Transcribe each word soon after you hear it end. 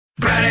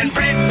Brad and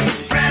Brit,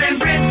 Brad and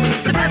Brit,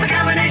 the perfect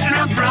combination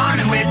of brawn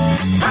and wit.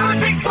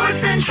 Politics,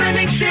 sports, and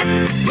trending shit.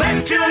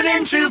 Let's tune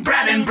into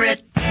Brad and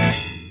Brit.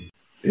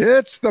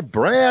 It's the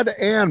Brad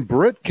and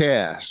Brit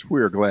cast.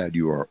 We're glad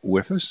you are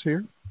with us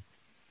here.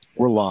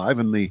 We're live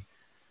in the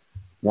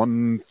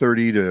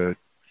 1:30 to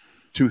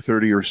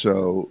 2:30 or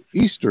so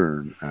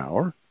Eastern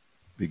hour,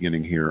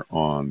 beginning here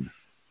on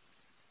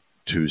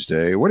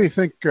Tuesday. What do you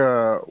think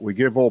we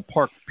give old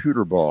Park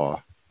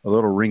Pewterbaugh a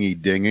little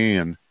ringy-dingy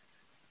and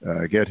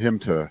get him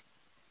to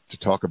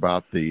talk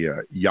about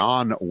the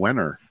Jan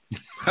Wenner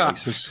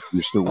crisis?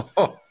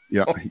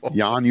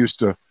 Jan used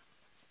to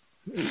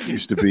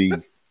be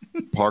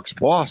Park's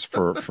boss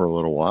for a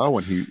little while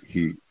when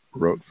he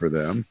wrote for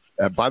them.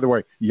 By the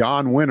way,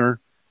 Jan Wenner,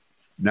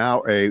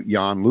 now a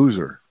Jan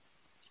loser.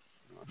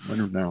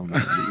 Winner, now a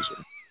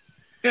loser.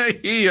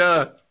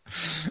 Yeah,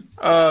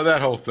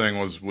 that whole thing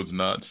was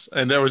nuts.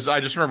 And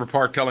I just remember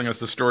Park telling us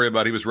the story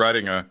about he was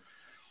writing a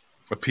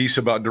piece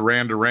about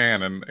Duran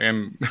Duran,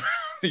 and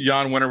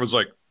Jan Wenner was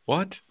like,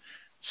 "What?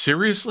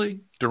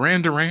 Seriously?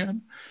 Duran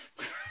Duran?"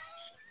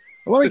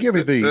 Let me give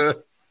you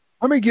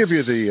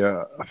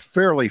the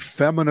fairly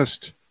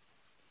feminist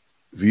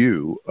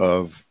view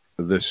of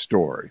this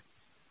story.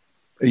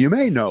 You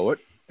may know it,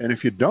 and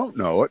if you don't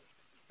know it,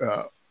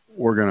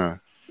 we're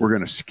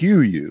gonna skew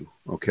you.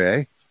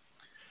 Okay.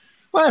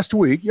 Last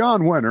week,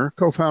 Jan Wenner,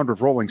 co-founder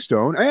of Rolling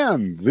Stone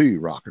and the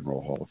Rock and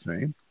Roll Hall of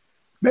Fame,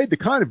 made the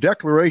kind of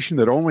declaration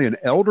that only an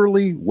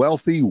elderly,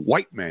 wealthy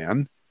white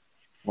man,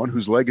 one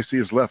whose legacy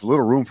has left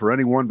little room for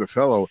anyone but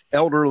fellow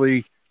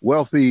elderly,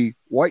 wealthy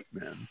white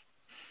men,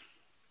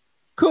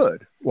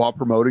 could, while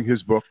promoting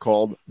his book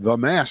called The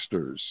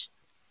Masters.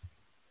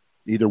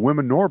 Neither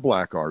women nor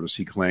black artists,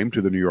 he claimed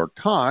to the New York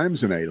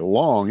Times in a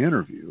long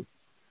interview,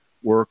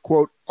 were,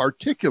 quote,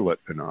 articulate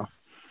enough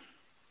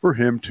for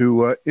him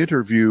to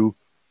interview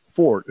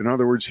Ford. In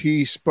other words,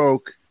 he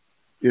spoke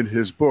in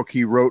his book,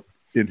 he wrote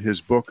in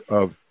his book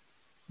of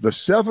the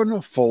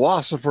 7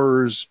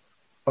 philosophers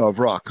of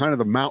rock, kind of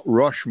the Mount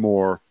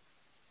Rushmore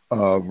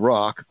of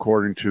rock,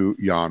 according to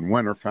Jan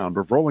Wenner,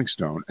 founder of Rolling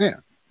Stone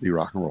and the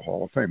Rock and Roll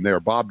Hall of Fame. They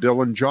are Bob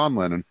Dylan, John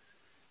Lennon,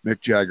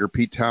 Mick Jagger,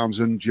 Pete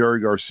Townsend, Jerry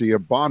Garcia,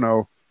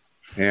 Bono,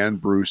 and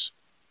Bruce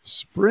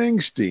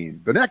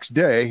Springsteen. The next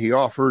day, he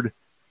offered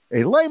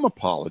a lame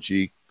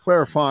apology,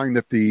 clarifying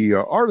that the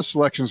artist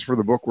selections for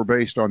the book were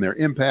based on their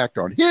impact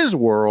on his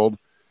world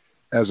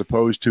as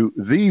opposed to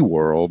the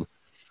world.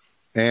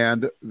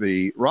 And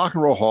the Rock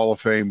and Roll Hall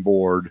of Fame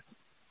board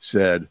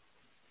said,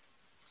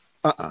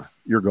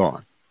 you're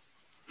gone.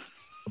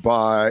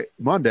 By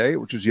Monday,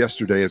 which is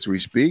yesterday as we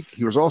speak,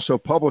 he was also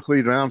publicly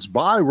announced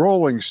by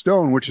Rolling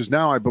Stone, which is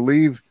now, I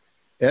believe,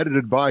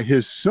 edited by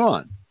his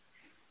son.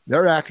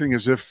 They're acting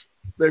as if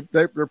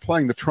they're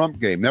playing the Trump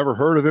game. Never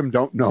heard of him,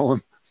 don't know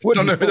him.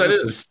 Don't know who that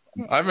is.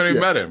 I haven't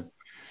even met him.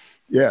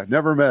 Yeah,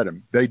 never met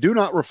him. They do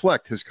not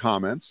reflect his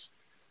comments,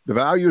 the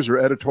values or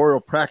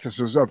editorial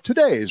practices of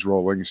today's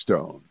Rolling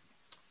Stone.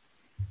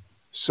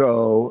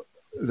 So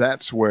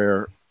that's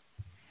where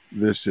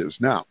this is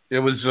now. It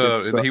was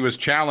he was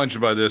challenged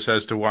by this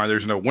as to why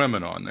there's no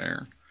women on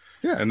there.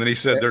 Yeah, and then he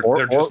said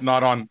they're just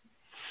not on.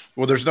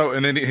 Well, there's no,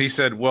 and then he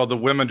said, well, the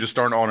women just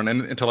aren't on an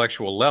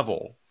intellectual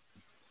level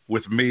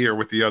with me or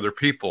with the other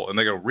people. And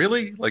they go,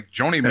 really? Like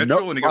Joni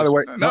Mitchell? And he goes, by the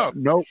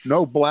way,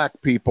 no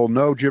black people,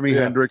 no Jimi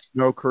Hendrix,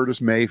 no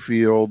Curtis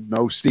Mayfield,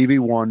 no Stevie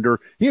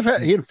Wonder. He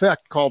in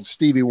fact called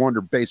Stevie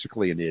Wonder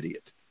basically an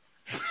idiot.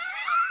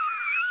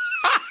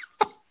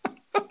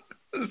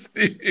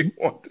 Stevie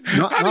Wonder.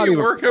 How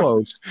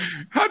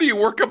do you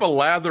work up a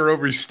lather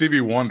over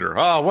Stevie Wonder?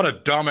 Oh, what a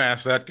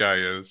dumbass that guy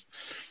is.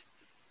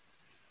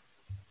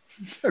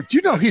 Do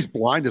you know he's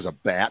blind as a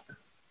bat?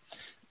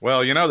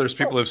 Well, there's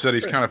people who have said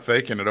he's kind of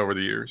faking it over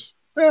the years.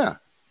 Yeah.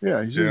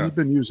 He's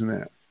been using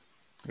that.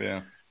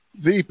 Yeah.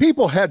 The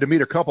people had to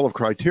meet a couple of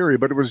criteria,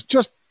 but it was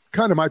just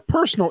kind of my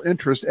personal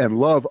interest and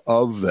love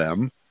of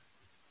them.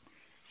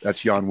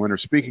 That's Jan Wenner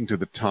speaking to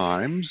the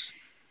Times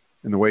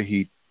in the way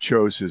he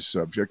chose his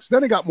subjects.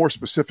 Then he got more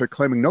specific,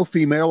 claiming no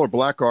female or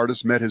black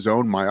artist met his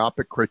own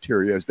myopic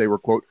criteria as they were,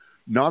 quote,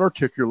 not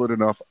articulate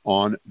enough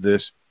on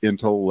this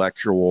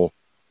intellectual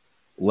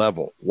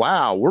level.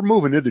 Wow, we're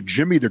moving into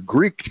Jimmy the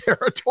Greek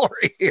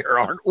territory here,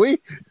 aren't we?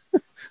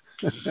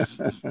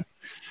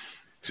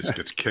 Just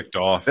gets kicked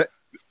off.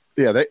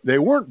 They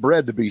weren't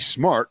bred to be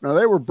smart. Now,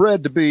 they were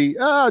bred to be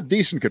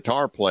decent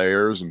guitar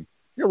players and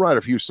write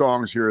a few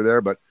songs here or there,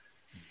 but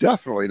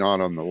definitely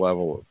not on the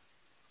level of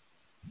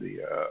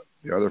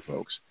the other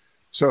folks.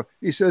 So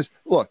he says,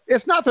 look,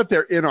 it's not that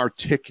they're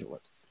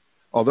inarticulate,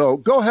 although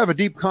go have a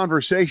deep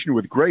conversation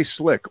with Grace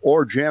Slick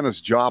or Janis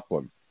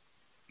Joplin.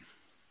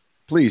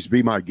 Please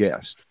be my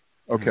guest.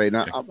 Okay,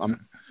 now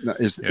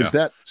is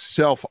that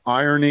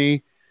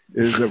self-irony?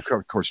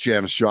 Of course,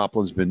 Janis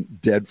Joplin's been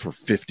dead for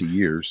 50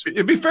 years.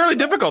 It'd be fairly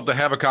difficult to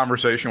have a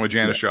conversation with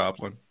Janis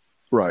Joplin.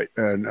 Right,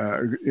 and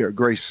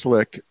Grace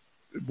Slick,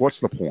 what's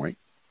the point?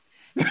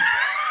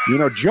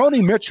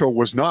 Joni Mitchell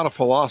was not a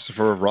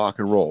philosopher of rock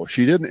and roll.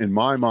 She didn't, in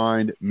my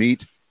mind,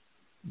 meet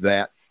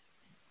that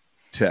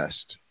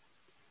test.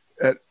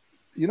 And,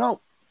 you know,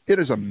 it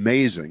is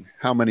amazing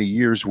how many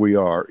years we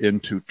are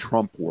into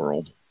Trump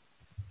world.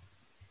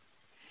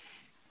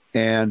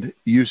 And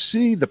you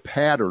see the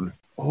pattern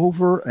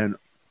over and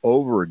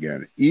over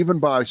again, even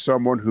by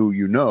someone who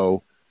you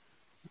know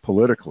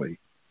politically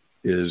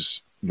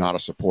is not a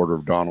supporter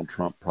of Donald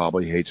Trump,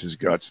 probably hates his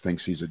guts,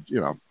 thinks he's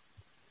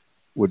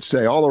would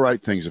say all the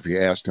right things if you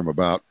asked him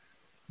about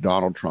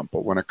Donald Trump.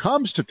 But when it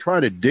comes to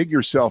trying to dig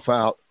yourself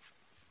out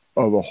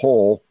of a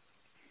hole,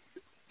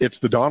 it's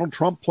the Donald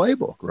Trump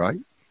playbook, right?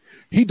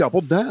 He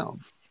doubled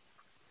down.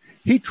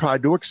 He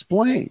tried to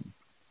explain.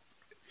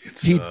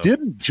 He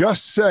didn't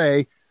just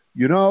say,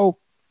 you know,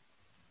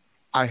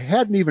 I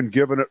hadn't even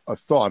given it a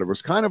thought. It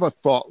was kind of a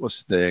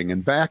thoughtless thing.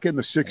 And back in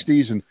the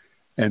 60s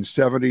and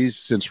 70s,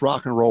 since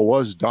rock and roll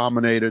was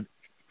dominated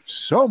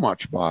so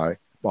much by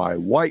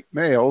white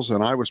males,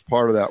 and I was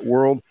part of that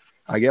world,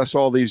 I guess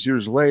all these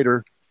years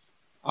later,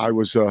 I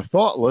was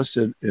thoughtless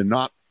in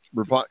not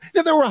revive.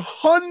 Now, there were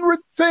 100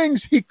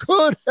 things he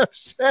could have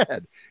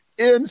said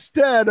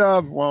instead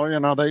of, well, you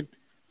know, they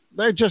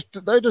just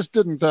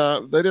didn't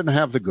they didn't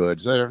have the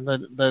goods. They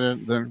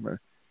didn't.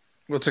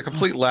 Well, it's a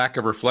complete lack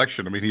of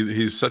reflection. I mean,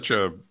 he's such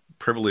a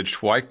privileged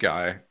white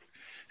guy.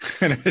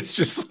 And it's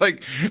just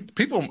like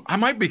I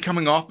might be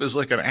coming off as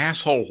like an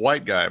asshole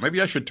white guy.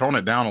 Maybe I should tone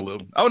it down a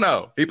little. Oh,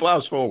 no, he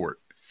plows forward.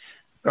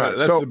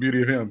 That's the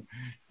beauty of him.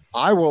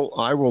 I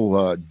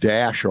will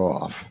dash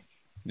off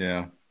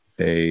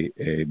a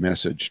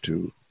message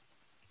to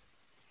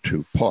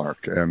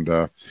Park.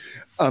 And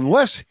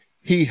unless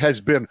he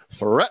has been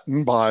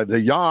threatened by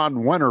the Jan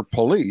Wenner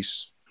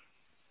police,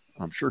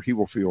 I'm sure he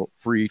will feel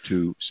free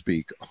to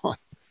speak on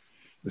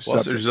the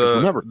subject.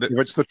 Remember, if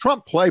it's the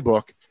Trump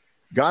playbook,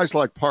 guys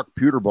like Park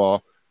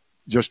Puterbaugh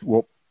just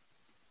will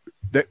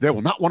they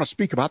will not want to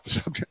speak about the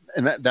subject,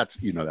 and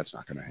that's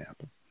not going to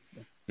happen.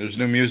 There's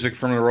new music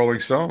from the Rolling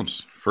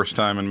Stones. First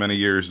time in many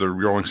years the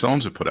Rolling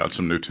Stones have put out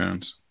some new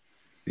tunes.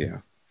 Yeah.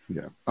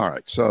 All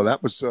right, so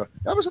that was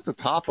at the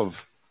top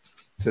of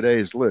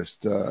today's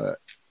list.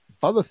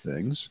 Other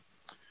things,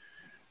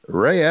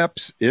 Ray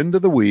Epps into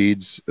the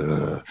weeds.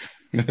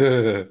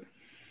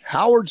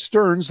 Howard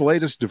Stern's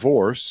latest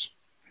divorce.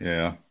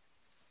 Yeah.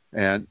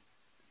 And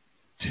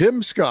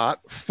Tim Scott,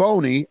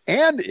 phony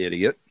and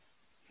idiot,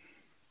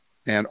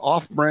 and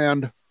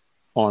off-brand,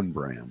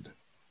 on-brand.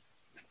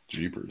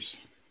 Jeepers.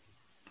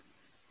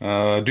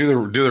 Do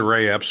the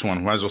Ray Epps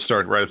one. Might as well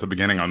start right at the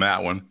beginning on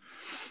that one.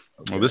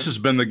 Okay. Well, this has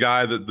been the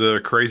guy that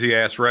the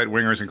crazy-ass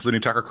right-wingers,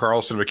 including Tucker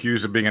Carlson, have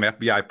accused of being an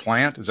FBI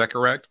plant. Is that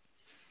correct?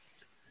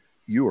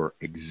 You are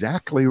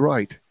exactly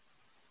right.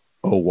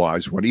 Oh,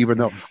 wise one, even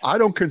though I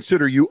don't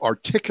consider you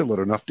articulate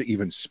enough to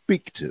even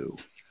speak to.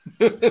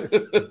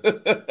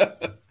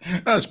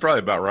 That's probably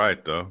about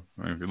right, though,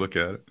 if you look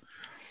at it.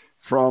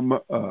 From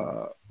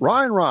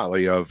Ryan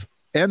Riley of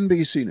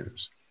NBC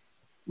News.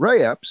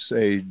 Ray Epps,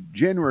 a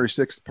January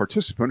 6th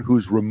participant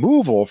whose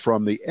removal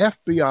from the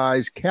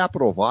FBI's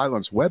Capitol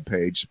Violence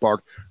webpage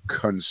sparked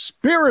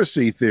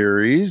conspiracy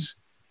theories,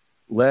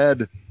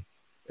 led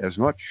as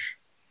much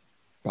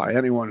by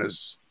anyone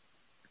as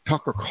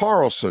Tucker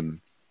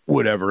Carlson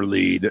would ever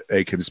lead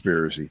a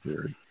conspiracy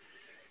theory,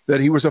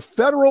 that he was a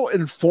federal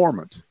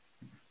informant,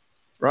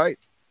 right?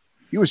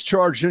 He was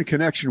charged in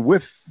connection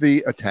with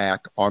the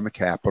attack on the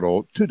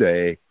Capitol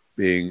today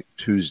being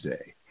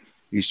Tuesday.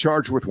 He's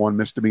charged with one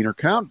misdemeanor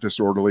count,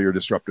 disorderly or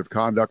disruptive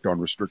conduct on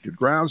restricted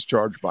grounds,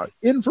 charged by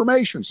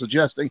information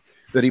suggesting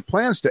that he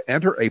plans to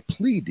enter a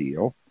plea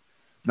deal.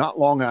 Not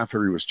long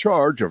after he was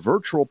charged, a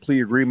virtual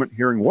plea agreement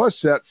hearing was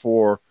set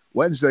for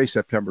Wednesday,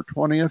 September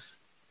 20th.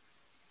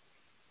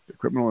 The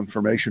criminal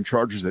information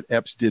charges that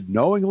Epps did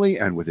knowingly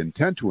and with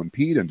intent to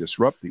impede and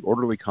disrupt the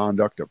orderly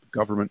conduct of the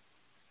government,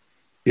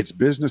 its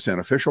business and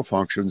official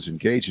functions,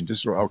 engage in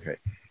disorder. Okay.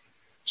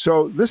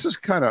 So this is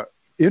kind of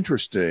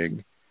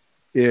interesting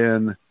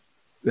in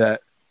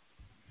that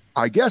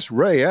I guess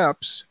Ray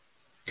Epps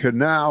can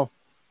now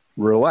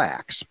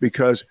relax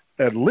because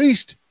at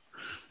least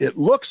it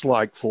looks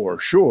like for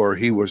sure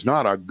he was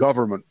not a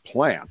government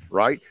plant,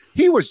 right?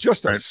 He was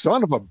just a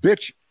son of a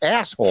bitch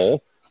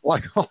asshole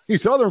like all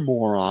these other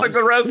morons. Like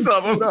the rest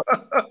of them.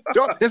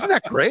 Isn't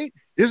that great?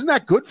 Isn't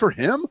that good for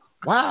him?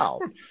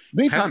 Wow.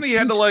 Hasn't he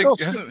had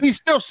to he's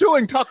still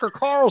suing Tucker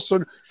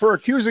Carlson for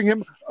accusing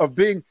him of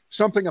being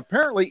something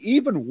apparently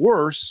even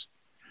worse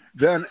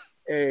than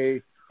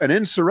an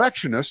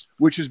insurrectionist,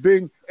 which is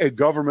being a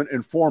government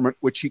informant,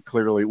 which he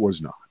clearly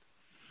was not.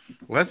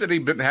 Well, hasn't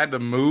he had to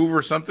move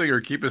or something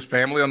or keep his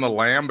family on the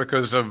lam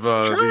because of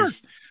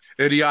these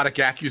idiotic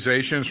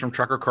accusations from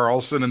Tucker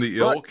Carlson and the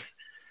ilk?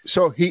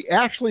 So he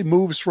actually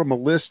moves from a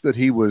list that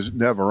he was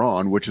never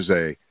on, which is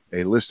a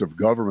list of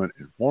government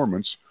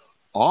informants,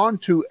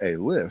 onto a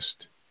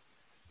list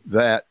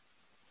that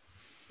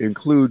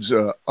includes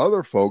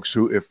other folks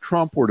who, if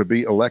Trump were to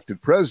be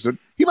elected president,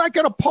 he might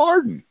get a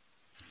pardon.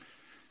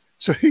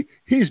 So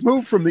he's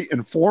moved from the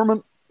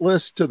informant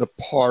list to the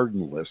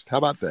pardon list. How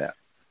about that?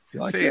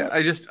 Like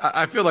that?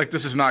 I feel like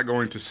this is not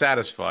going to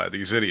satisfy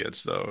these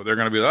idiots, though. They're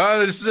going to be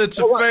like, it's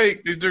a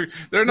fake.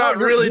 They're not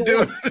really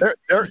doing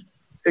it.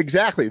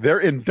 Exactly. They're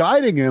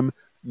indicting him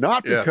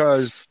not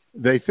because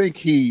they think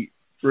he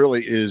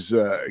really is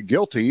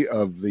guilty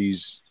of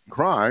these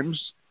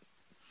crimes,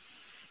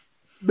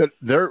 but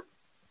they're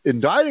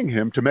indicting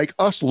him to make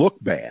us look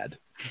bad.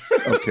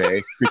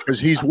 Okay, because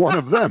he's one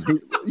of them.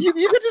 You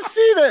get to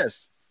see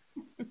this.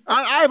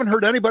 I haven't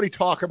heard anybody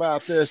talk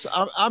about this.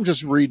 I'm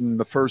just reading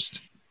the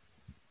first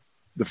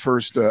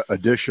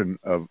edition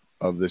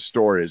of this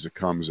story as it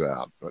comes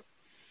out. But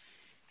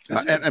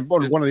and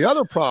one of the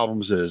other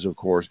problems is, of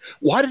course,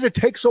 why did it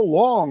take so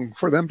long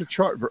for them to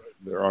charge?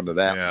 They're onto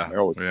that. Yeah, one. They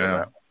always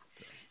that one.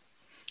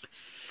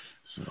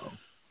 So,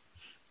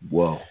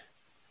 whoa.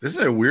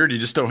 Isn't it weird? You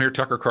just don't hear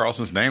Tucker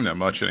Carlson's name that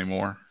much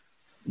anymore.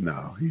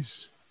 No,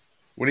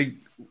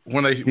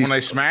 when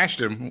they smacked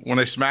him and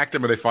they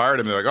fired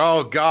him, they're like,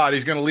 oh God,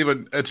 he's going to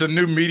leave it's a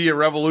new media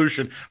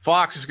revolution.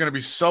 Fox is going to be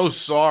so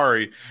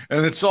sorry,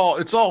 and it's all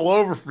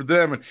over for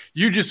them. And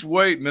you just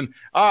wait, and then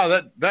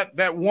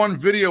that one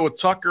video with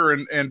Tucker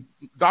and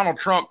Donald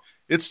Trump,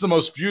 it's the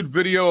most viewed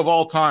video of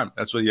all time.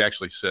 That's what he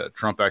actually said.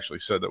 Trump actually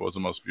said that was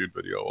the most viewed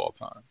video of all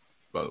time,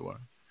 by the way.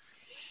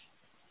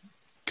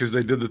 Because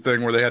they did the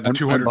thing where they had the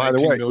 218 by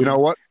the way, million. you know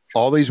what?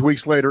 All these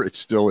weeks later, it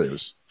still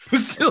is. It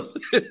still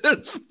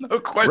is. No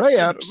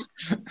question.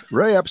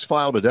 Ray Epps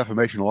filed a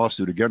defamation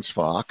lawsuit against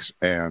Fox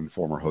and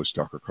former host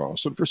Tucker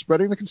Carlson for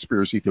spreading the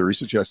conspiracy theory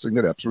suggesting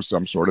that Epps was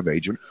some sort of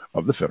agent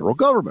of the federal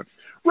government.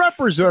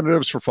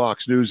 Representatives for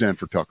Fox News and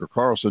for Tucker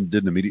Carlson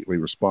didn't immediately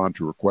respond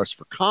to requests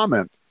for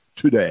comment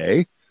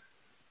today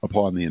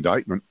upon the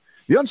indictment.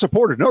 The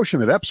unsupported notion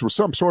that Epps was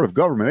some sort of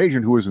government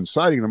agent who was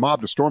inciting the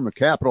mob to storm the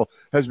Capitol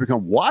has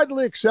become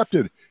widely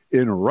accepted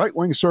in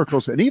right-wing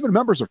circles, and even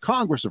members of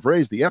Congress have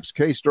raised the Epps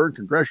case during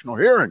congressional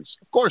hearings.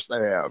 Of course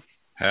they have.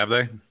 Have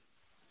they?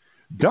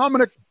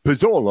 Dominic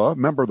Pizzola,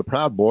 member of the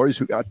Proud Boys,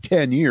 who got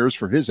 10 years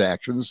for his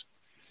actions,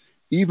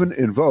 even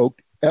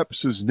invoked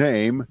Epps'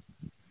 name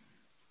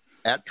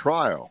at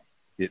trial.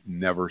 It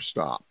never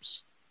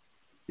stops.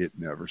 It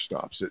never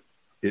stops.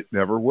 It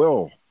never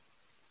will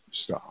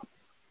stop.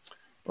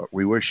 But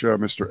we wish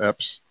Mr.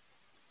 Epps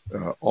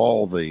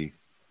all the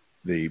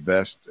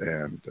best,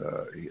 and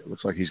it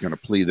looks like he's going to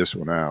plea this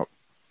one out,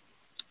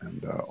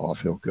 and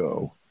off he'll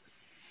go.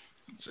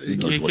 So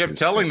he kept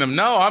telling them,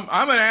 no,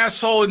 I'm an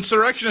asshole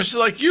insurrectionist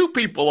like you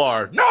people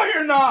are. No,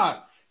 you're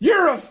not.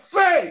 You're a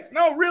fake.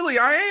 No, really,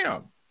 I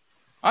am.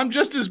 I'm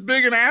just as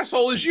big an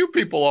asshole as you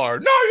people are.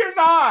 No, you're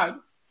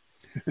not.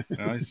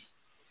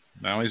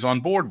 now he's on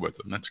board with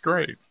them. That's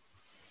great.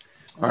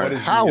 All right,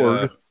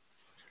 Howard.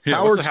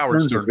 Howard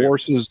Stern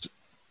divorces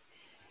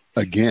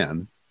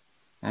again.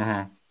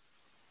 Uh-huh.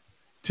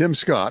 Tim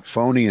Scott,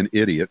 phony and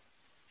idiot,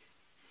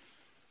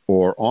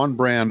 or on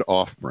brand,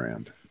 off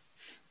brand.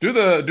 Do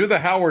the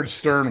Howard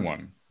Stern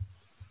one.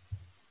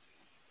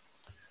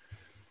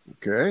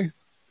 Okay,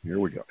 here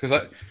we go.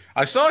 Because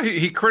I saw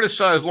he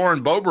criticized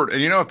Lauren Boebert,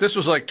 and if this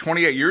was like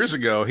 28 years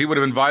ago, he would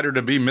have invited her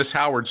to be Miss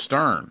Howard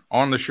Stern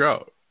on the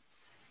show.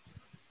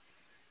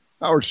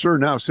 Howard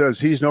Stern now says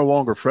he's no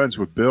longer friends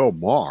with Bill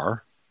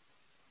Maher.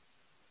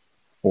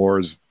 Or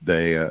as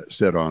they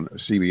said on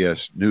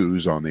CBS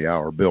News on the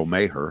hour, Bill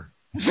Maher.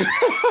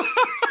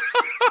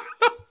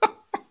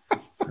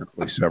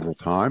 Apparently several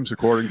times,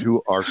 according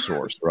to our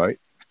source, right?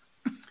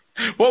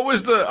 What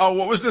was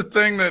the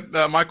thing that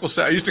Michael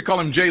said? I used to call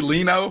him Jay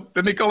Leno.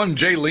 Didn't he call him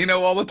Jay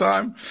Leno all the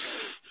time?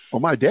 Well,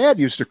 my dad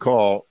used to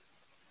call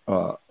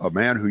a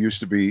man who used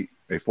to be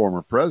a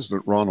former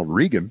president, Ronald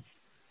Reagan,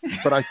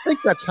 but I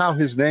think that's how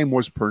his name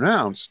was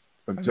pronounced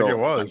until it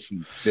was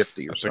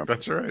 1950 or something.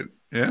 That's right.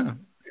 Yeah.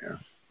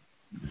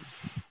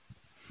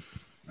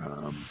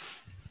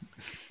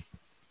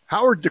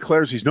 Howard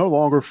declares he's no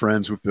longer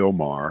friends with Bill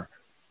Maher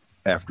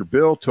after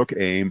Bill took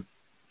aim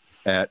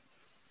at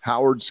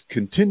Howard's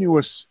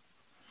continuous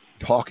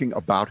talking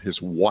about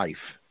his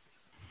wife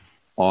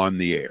on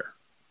the air.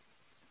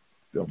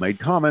 Bill made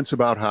comments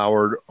about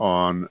Howard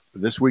on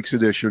this week's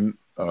edition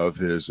of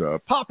his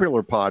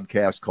popular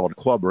podcast called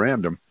Club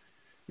Random,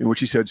 in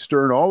which he said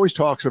Stern always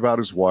talks about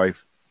his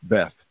wife,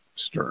 Beth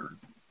Stern.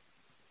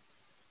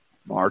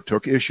 Maher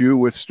took issue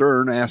with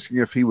Stern, asking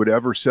if he would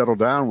ever settle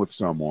down with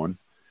someone,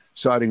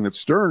 citing that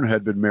Stern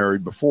had been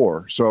married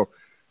before. So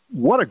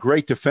what a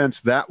great defense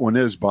that one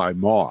is by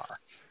Maher,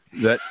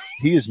 that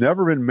he has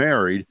never been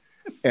married.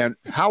 And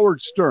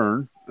Howard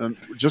Stern, and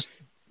just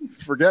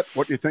forget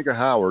what you think of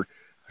Howard,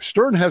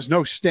 Stern has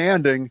no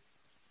standing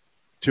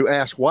to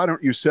ask, why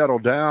don't you settle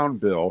down,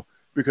 Bill?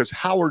 Because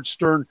Howard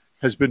Stern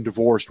has been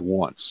divorced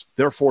once.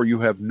 Therefore,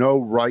 you have no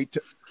right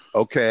to...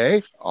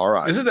 Okay, all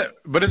right. Isn't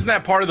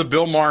that part of the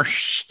Bill Maher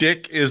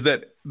shtick? Is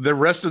that the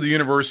rest of the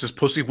universe is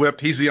pussy whipped?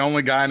 He's the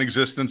only guy in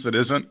existence that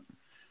isn't.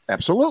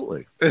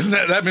 Absolutely. Isn't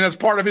that? I mean, that's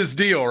part of his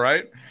deal,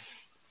 right?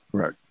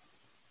 Right.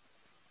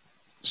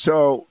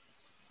 So,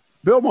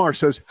 Bill Maher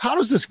says, "How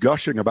does this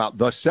gushing about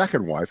the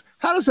second wife?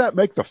 How does that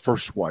make the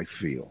first wife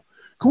feel?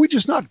 Can we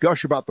just not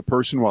gush about the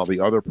person while the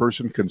other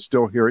person can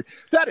still hear it?"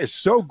 That is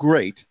so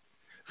great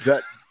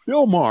that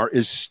Bill Maher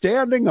is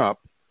standing up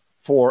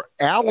for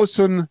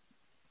Allison.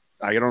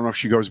 I don't know if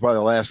she goes by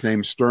the last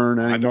name Stern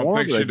anymore. I don't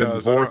think she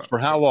does. Divorced for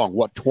how long?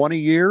 What, 20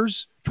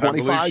 years?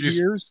 25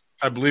 years?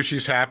 I believe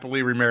she's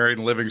happily remarried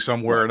and living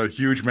somewhere in a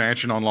huge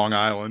mansion on Long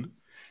Island.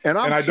 And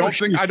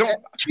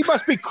she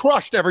must be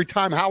crushed every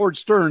time Howard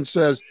Stern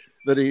says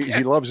that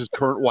he loves his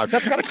current wife.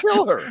 That's got to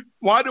kill her.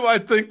 Why do I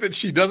think that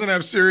she doesn't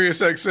have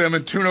Sirius XM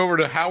and tune over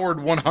to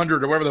Howard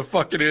 100 or whatever the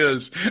fuck it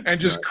is and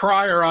just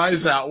cry her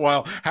eyes out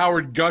while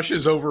Howard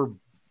gushes over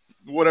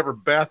whatever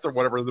Beth or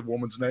whatever the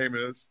woman's name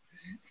is?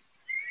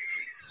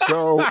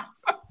 So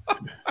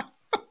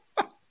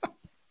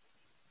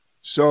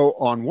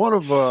on one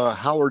of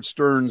Howard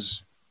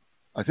Stern's,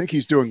 I think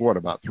he's doing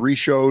about 3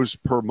 shows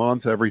per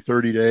month every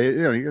 30 days.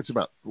 You know, he gets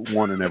about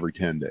 1 in every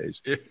 10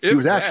 days. He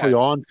was actually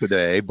on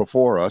today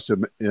before us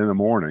in the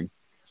morning.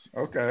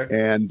 Okay.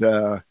 And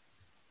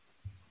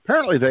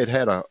apparently they'd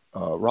had a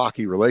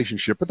rocky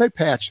relationship, but they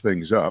patched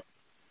things up.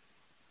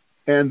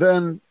 And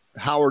then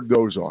Howard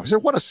goes off. He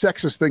said, what a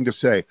sexist thing to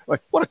say.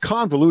 Like, what a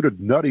convoluted,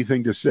 nutty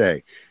thing to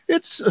say.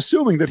 It's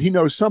assuming that he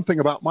knows something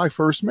about my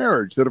first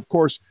marriage, that, of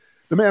course,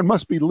 the man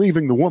must be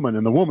leaving the woman,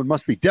 and the woman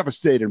must be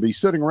devastated and be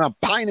sitting around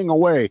pining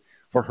away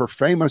for her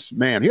famous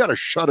man. He ought to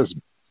shut his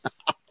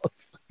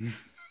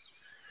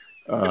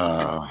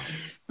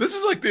mouth. This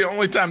is like the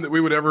only time that we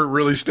would ever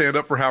really stand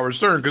up for Howard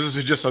Stern, because this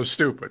is just so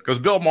stupid. Because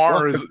Bill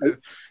Maher is...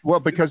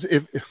 Well, because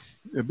if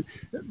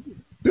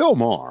Bill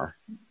Maher,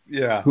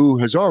 yeah, who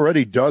has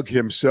already dug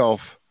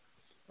himself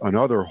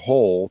another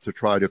hole to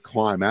try to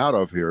climb out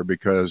of here,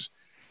 because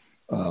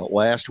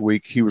last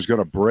week he was going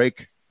to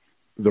break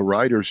the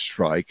writer's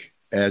strike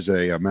as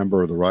a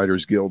member of the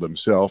Writers Guild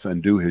himself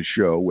and do his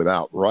show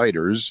without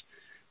writers.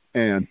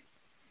 And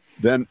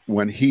then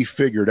when he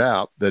figured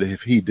out that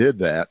if he did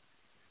that,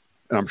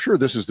 and I'm sure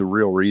this is the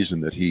real reason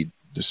that he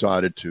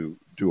decided to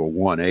do a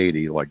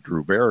 180 like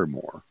Drew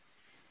Barrymore,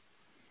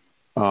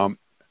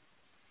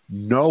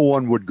 no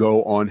one would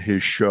go on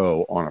his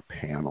show on a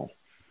panel.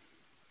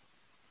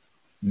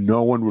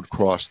 No one would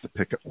cross the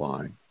picket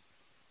line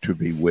to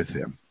be with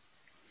him.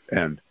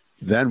 And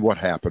then what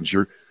happens?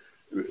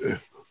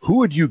 Who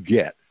would you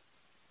get?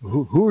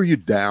 Who are you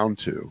down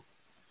to?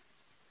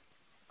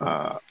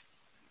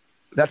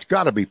 That's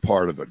got to be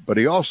part of it. But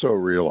he also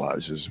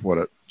realizes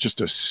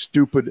just a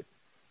stupid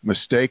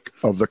mistake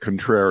of the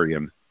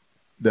contrarian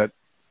that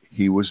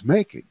he was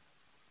making.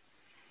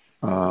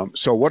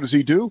 So what does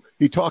he do?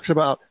 He talks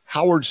about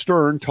Howard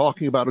Stern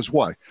talking about his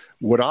wife.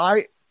 Would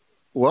I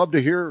love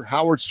to hear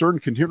Howard Stern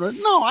continue?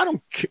 No, I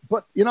don't care.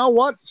 But you know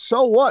what?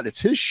 So what? It's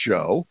his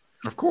show.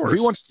 Of course. If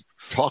he wants to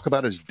talk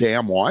about his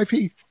damn wife,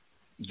 he can.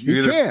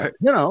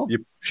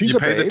 She's a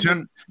babe.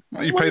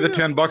 You pay the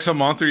 $10 a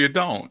month or you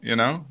don't,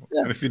 Yeah.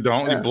 And if you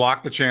don't, you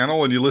block the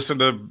channel and you listen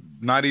to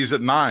 90s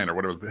at 9 or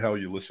whatever the hell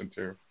you listen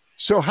to.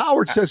 So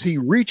Howard says he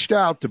reached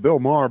out to Bill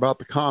Maher about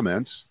the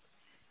comments.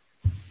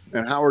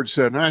 And Howard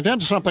said, I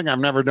did something I've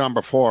never done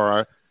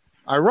before.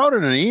 I wrote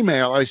in an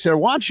email. I said,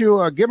 why don't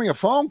you give me a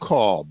phone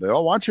call,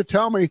 Bill? Why don't you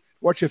tell me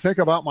what you think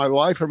about my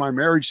life and my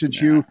marriage,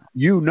 since you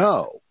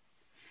know?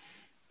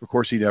 Of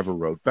course, he never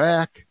wrote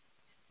back.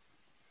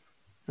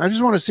 I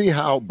just want to see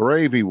how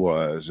brave he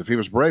was, if he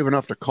was brave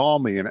enough to call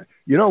me. And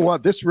you know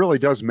what? This really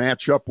does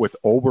match up with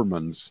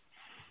Oberman's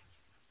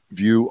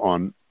view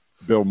on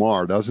Bill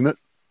Maher, doesn't it?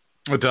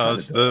 It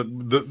does.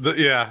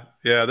 Yeah.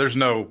 There's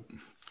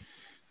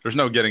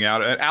no getting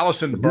out.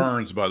 Allison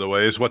Burns, by the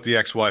way, is what the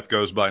ex-wife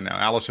goes by now.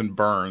 Allison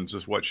Burns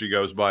is what she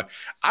goes by.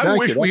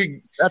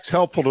 That's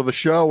helpful to the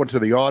show and to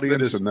the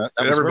audience, and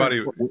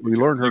everybody. We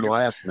learned her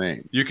last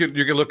name. You can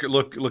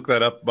look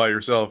that up by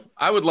yourself.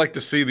 I would like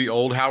to see the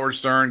old Howard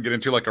Stern get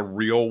into like a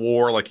real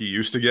war, like he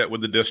used to get with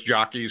the disc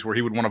jockeys, where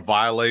he would want to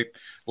violate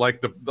I'm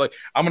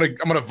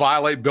gonna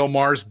violate Bill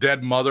Maher's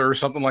dead mother or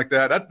something like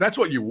that. That's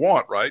what you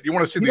want, right? You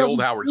want to see the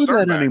old Howard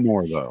Stern back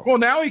anymore, though. Well,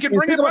 now he can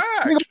bring it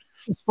back.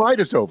 The fight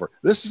is over.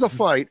 This is a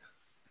fight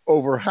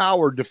over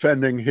Howard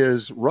defending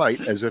his right,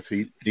 as if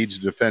he needs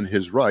to defend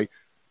his right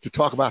to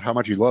talk about how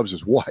much he loves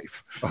his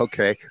wife.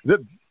 Okay.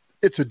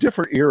 It's a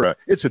different era.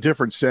 It's a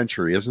different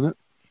century, isn't it?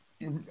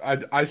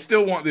 I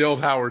still want the old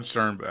Howard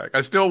Stern back.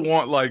 I still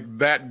want like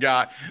that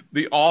guy,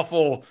 the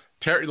awful,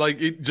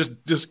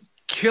 just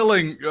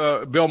killing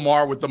Bill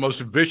Maher with the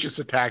most vicious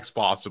attacks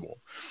possible.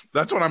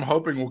 That's what I'm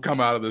hoping will come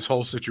out of this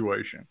whole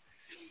situation.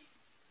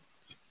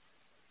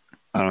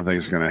 I don't think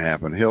it's going to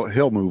happen.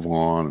 He'll move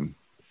on.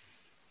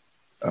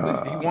 He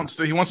wants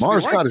to.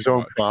 Maher's got his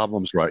own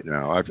problems right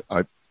now.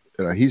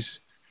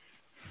 He's.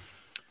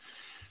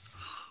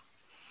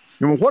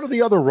 What do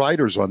the other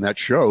writers on that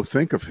show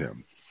think of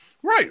him?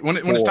 Right when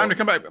it's time to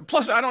come back.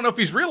 Plus, I don't know if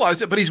he's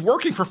realized it, but he's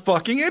working for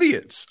fucking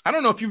idiots. I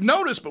don't know if you've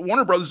noticed, but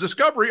Warner Brothers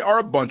Discovery are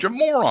a bunch of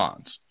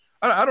morons.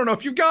 I don't know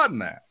if you've gotten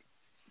that.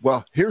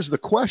 Well, here's the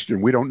question.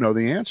 We don't know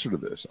the answer to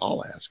this.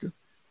 I'll ask it.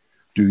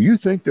 Do you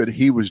think that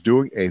he was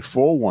doing a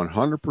full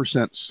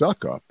 100%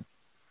 suck up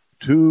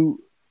to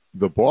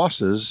the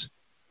bosses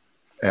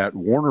at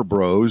Warner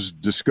Bros.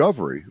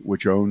 Discovery,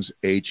 which owns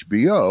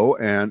HBO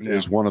and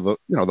is one of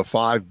the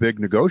 5 big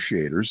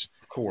negotiators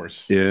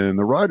course. in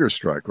the writer's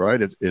strike,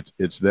 right?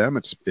 It's them,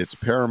 it's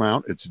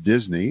Paramount, it's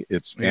Disney,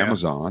 it's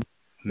Amazon,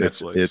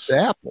 Netflix, it's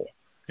Apple.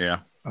 Yeah.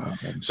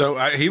 So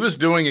he was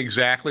doing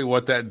exactly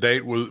what that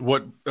date was,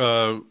 what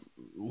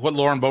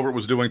Lauren Boebert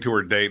was doing to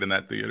her date in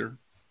that theater.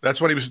 That's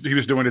what he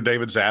was doing to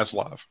David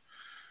Zaslav.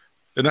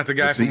 Isn't that the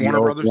guy from Warner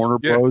Brothers? Warner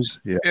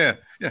Bros. Yeah.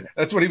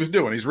 That's what he was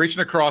doing. He's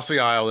reaching across the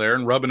aisle there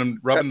and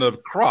rubbing the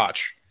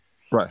crotch.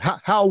 Right.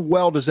 How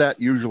well does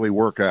that usually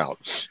work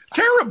out?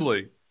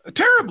 Terribly.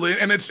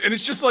 And it's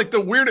just like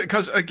the weird,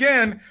 because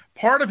again,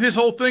 part of his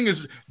whole thing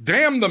is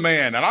damn the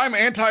man, and I'm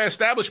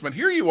anti-establishment.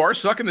 Here you are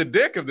sucking the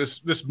dick of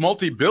this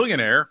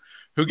multi-billionaire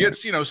who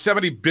gets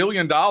 $70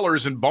 billion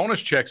in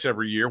bonus checks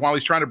every year while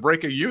he's trying to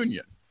break a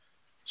union.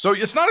 So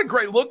it's not a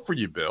great look for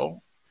you,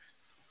 Bill.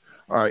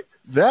 All right.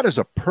 That is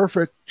a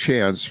perfect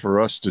chance for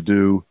us to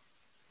do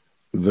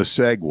the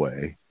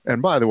segue. And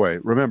by the way,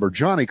 remember,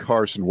 Johnny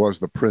Carson was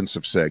the prince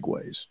of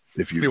segues,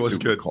 if you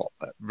recall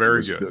that.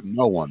 Very good.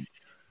 No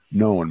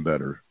one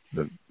better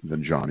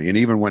than Johnny. And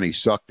even when he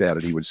sucked at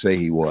it, he would say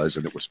he was,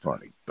 and it was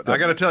funny. But I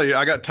got to tell you,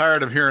 I got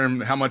tired of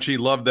hearing how much he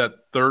loved that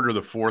third or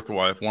the fourth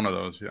wife, one of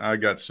those. I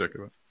got sick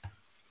of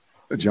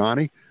it.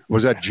 Johnny?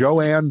 Was that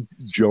Joanna?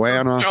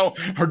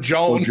 Or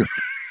Joan?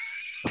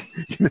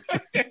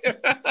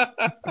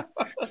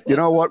 You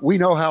know what? We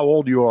know how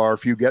old you are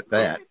if you get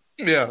that.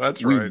 Yeah,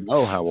 that's right. We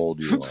know how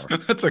old you are.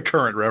 That's a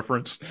current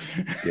reference.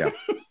 Yeah.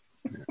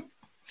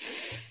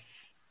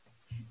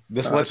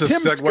 This lets us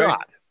Tim segue.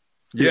 Scott.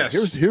 Yes.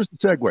 Yeah, here's the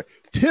segue.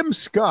 Tim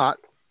Scott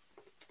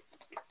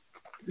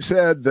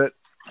said that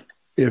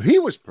if he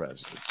was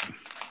president,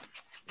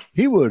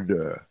 he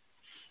would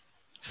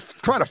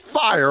try to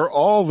fire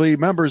all the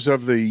members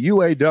of the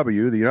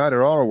UAW, the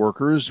United Auto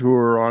Workers, who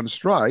are on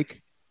strike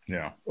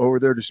over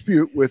their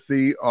dispute with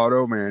the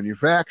auto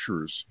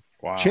manufacturers.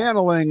 Wow.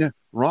 Channeling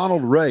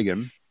Ronald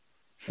Reagan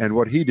and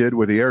what he did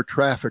with the air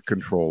traffic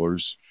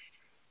controllers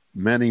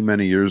many,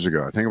 many years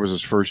ago. I think it was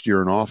his first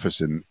year in office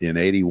in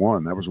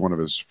 81. That was one of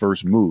his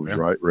first moves,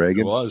 right,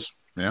 Reagan? It was,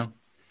 yeah.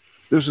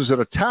 This was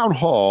at a town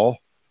hall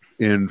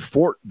in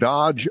Fort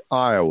Dodge,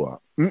 Iowa.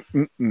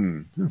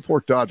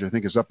 Fort Dodge, I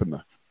think, is up in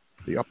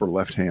the upper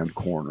left-hand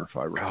corner, if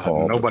I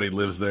recall. God, nobody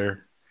lives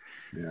there.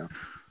 Yeah.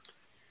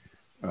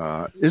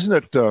 Isn't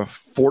it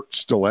Fort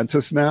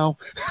Stellantis now?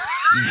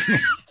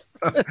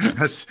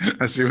 I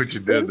see what you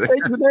did there.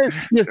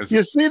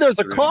 You see, there's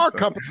a car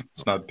company.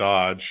 It's not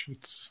Dodge.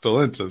 It's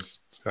Stellantis.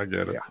 I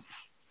get it. Yeah.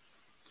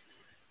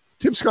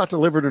 Tim Scott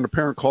delivered an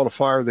apparent call to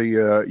fire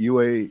the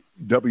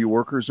UAW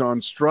workers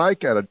on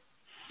strike at a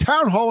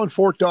town hall in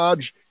Fort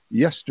Dodge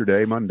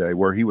yesterday, Monday,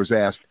 where he was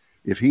asked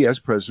if he, as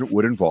president,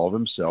 would involve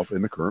himself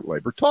in the current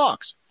labor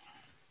talks.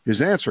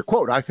 His answer,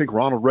 quote, "I think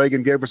Ronald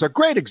Reagan gave us a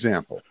great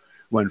example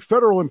when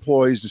federal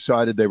employees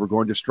decided they were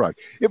going to strike.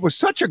 It was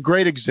such a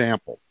great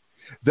example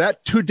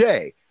that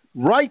today,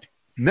 right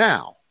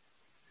now,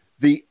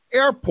 the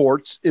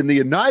airports in the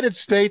United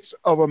States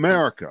of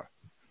America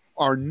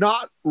are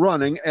not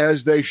running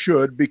as they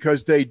should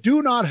because they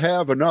do not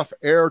have enough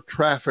air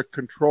traffic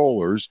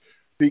controllers,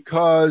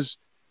 because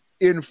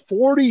in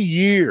 40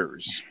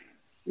 years,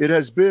 it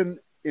has been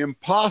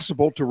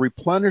impossible to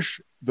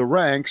replenish the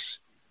ranks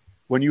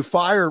when you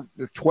fire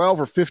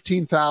 12 or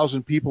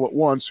 15,000 people at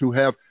once who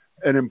have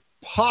an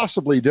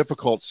impossibly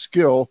difficult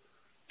skill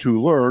to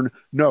learn.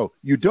 No,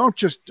 you don't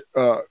just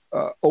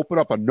open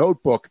up a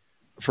notebook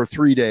for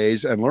 3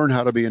 days and learn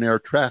how to be an air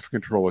traffic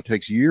controller. It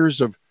takes years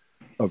of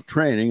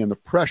training, and the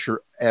pressure,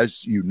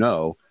 as you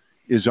know,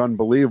 is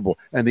unbelievable.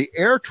 And the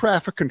air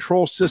traffic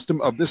control system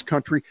of this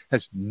country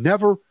has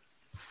never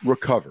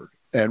recovered.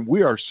 And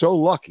we are so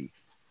lucky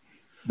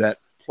that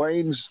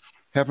planes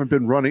haven't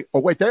been running. Oh,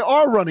 wait, they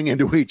are running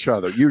into each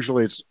other.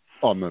 Usually it's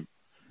on the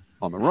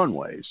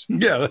runways.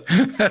 Yeah,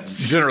 that's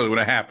generally what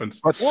happens.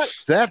 But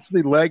that's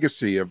the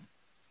legacy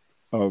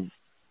of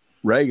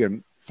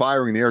Reagan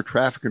firing the air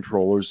traffic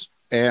controllers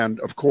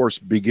and, of course,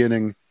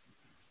 beginning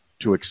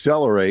to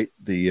accelerate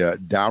the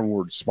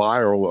downward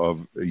spiral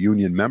of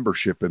union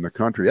membership in the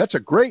country. That's a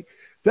great,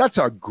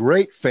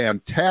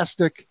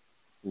 fantastic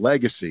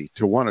legacy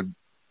to want to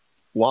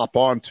lop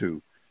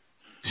onto,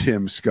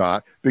 Tim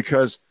Scott,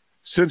 because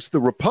since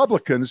the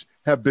Republicans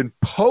have been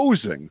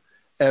posing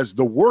as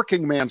the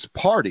working man's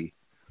party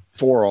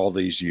for all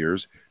these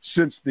years,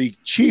 since the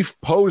chief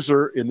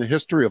poser in the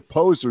history of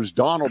posers,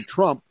 Donald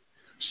Trump,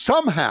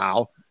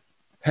 somehow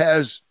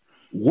has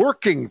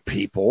working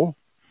people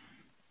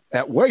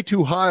at way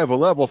too high of a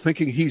level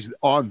thinking he's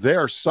on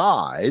their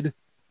side.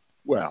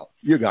 Well,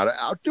 you got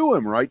to outdo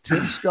him, right,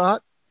 Tim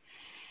Scott?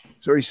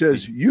 So he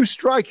says, you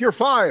strike, you're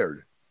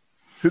fired.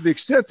 To the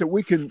extent that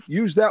we can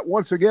use that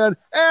once again,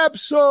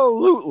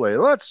 absolutely.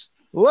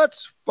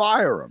 Let's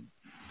fire him.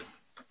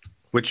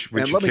 Which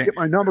and let me get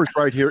my numbers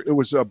right here. It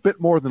was a bit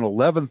more than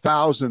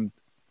 11,000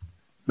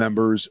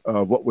 members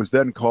of what was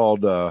then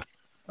called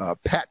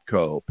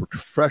PATCO,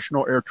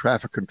 Professional Air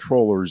Traffic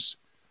Controllers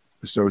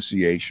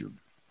Association.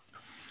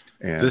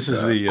 And this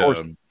is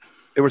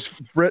it was,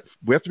 Brett,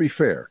 we have to be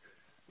fair.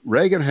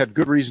 Reagan had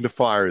good reason to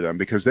fire them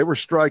because they were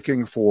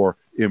striking for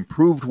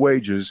improved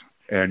wages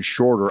and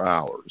shorter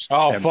hours.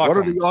 Oh, and fuck what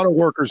are 'em. the auto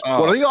workers?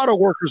 What are the auto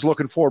workers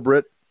looking for,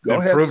 Britt? Go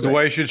ahead. Improved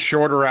wages,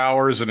 shorter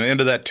hours, and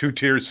into that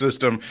two-tier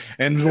system,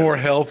 and more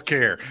health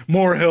care,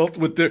 more help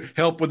with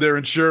their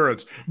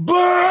insurance.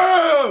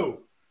 Boo!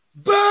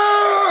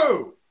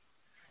 Boo!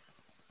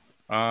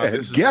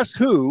 And guess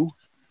who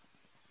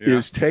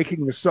is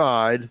taking the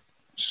side,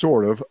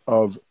 sort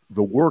of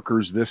the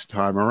workers this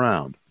time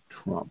around?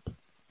 Trump.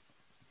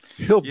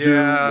 He'll do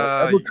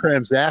whatever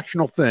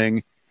transactional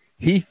thing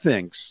he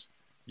thinks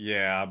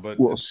but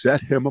will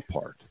set him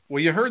apart.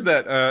 Well, you heard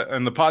that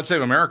in the Pod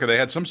Save America, they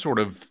had some sort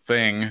of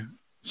thing,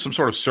 some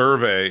sort of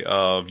survey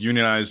of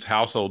unionized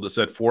household that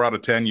said 4 out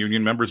of 10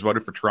 union members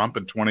voted for Trump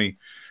in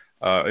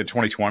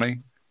 2020.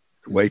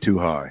 Way too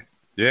high.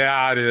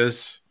 Yeah, it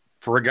is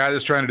for a guy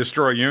that's trying to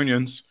destroy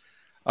unions.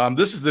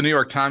 This is the New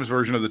York Times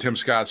version of the Tim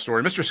Scott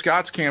story. Mr.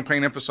 Scott's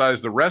campaign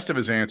emphasized the rest of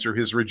his answer,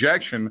 his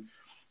rejection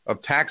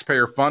of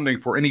taxpayer funding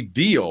for any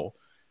deal,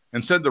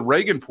 and said the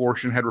Reagan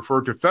portion had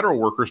referred to federal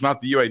workers,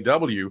 not the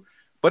UAW.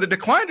 But it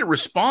declined to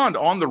respond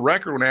on the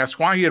record when asked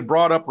why he had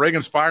brought up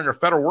Reagan's firing of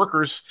federal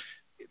workers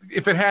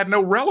if it had no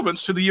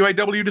relevance to the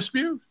UAW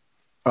dispute.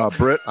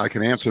 Britt, I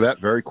can answer that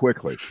very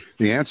quickly.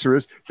 The answer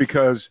is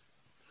because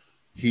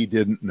he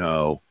didn't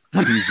know.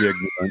 He's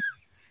ignorant.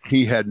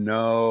 He had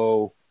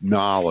no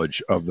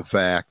knowledge of the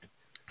fact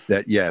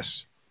that,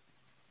 yes,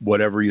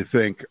 whatever you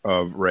think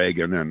of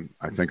Reagan, and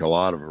I think a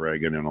lot of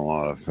Reagan in a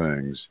lot of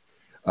things,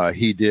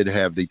 he did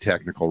have the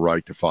technical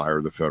right to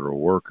fire the federal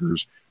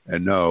workers.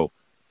 And no,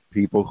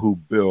 people who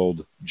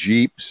build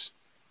Jeeps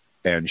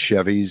and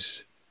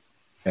Chevys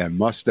and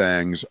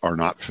Mustangs are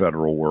not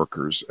federal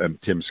workers.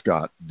 And Tim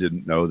Scott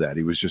didn't know that.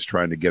 He was just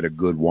trying to get a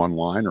good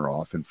one-liner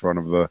off in front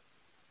of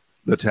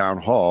the town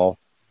hall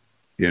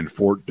in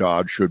Fort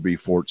Dodge, should be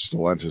Fort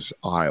Stellentis,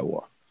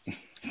 Iowa.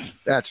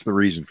 That's the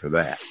reason for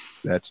that.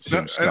 That's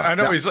Tim Scott. I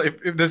know he's like,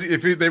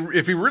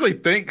 if he really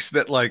thinks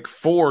that like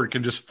Ford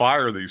can just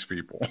fire these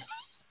people,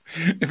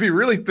 if he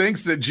really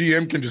thinks that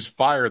GM can just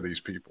fire these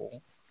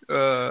people.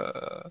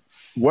 I've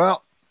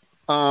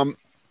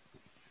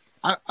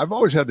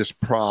always had this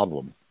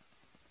problem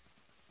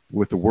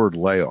with the word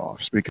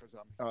layoffs because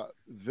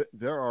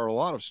there are a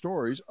lot of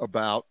stories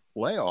about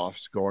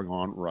layoffs going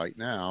on right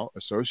now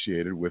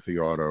associated with the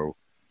auto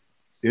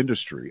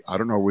industry. I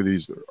don't know whether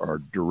these are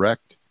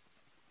direct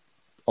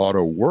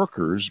auto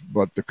workers,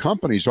 but the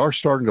companies are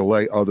starting to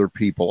lay other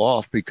people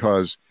off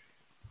because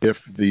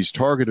if these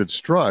targeted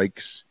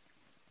strikes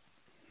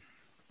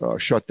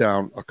shut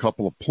down a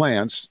couple of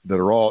plants that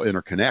are all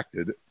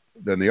interconnected,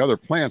 then the other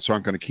plants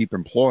aren't going to keep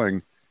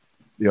employing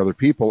the other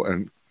people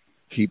and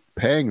keep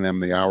paying them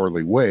the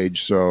hourly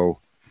wage. So,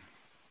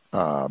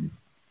 but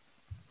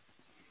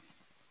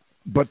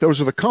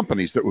those are the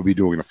companies that would be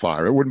doing the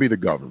fire. It wouldn't be the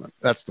government.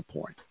 That's the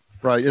point,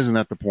 right? Isn't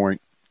that the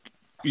point?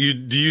 Do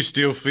you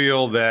still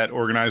feel that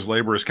organized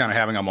labor is kind of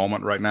having a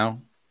moment right now?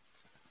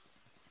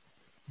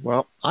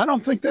 Well, I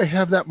don't think they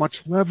have that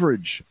much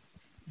leverage.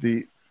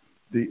 The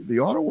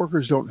auto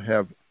workers don't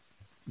have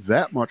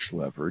that much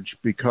leverage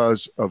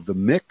because of the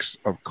mix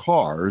of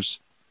cars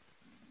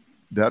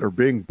that are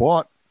being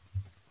bought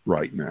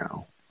right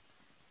now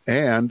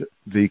and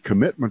the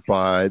commitment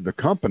by the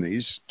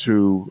companies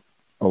to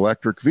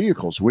electric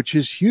vehicles, which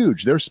is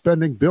huge. They're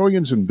spending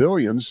billions and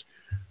billions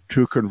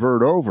to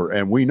convert over.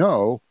 And we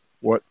know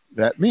what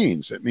that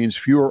means. It means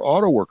fewer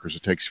auto workers.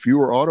 It takes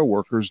fewer auto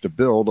workers to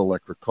build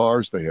electric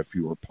cars. They have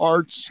fewer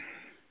parts.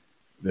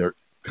 They're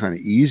kind of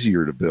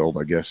easier to build,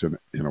 I guess, in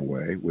a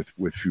way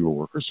with fewer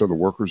workers. So the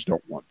workers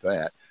don't want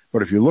that.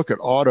 But if you look at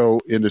auto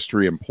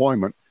industry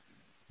employment,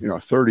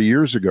 30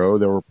 years ago,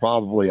 there were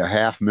probably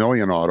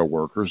 500,000 auto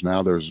workers.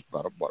 Now there's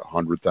about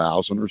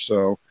 100,000 or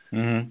so.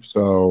 Mm-hmm.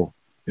 So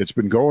it's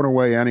been going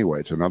away anyway.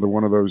 It's another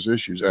one of those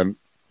issues. And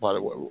by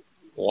the way,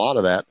 a lot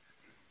of that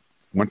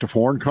went to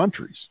foreign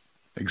countries.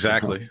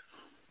 Exactly.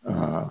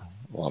 A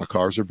lot of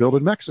cars are built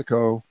in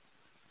Mexico.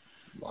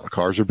 A lot of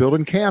cars are built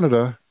in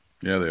Canada.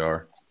 Yeah, they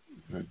are.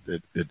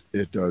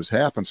 It does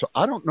happen. So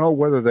I don't know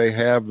whether they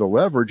have the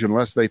leverage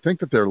unless they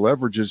think that their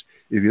leverage is,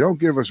 if you don't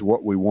give us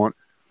what we want,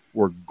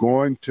 we're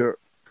going to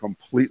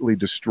completely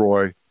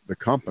destroy the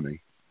company.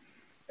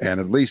 And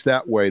at least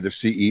that way, the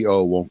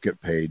CEO won't get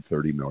paid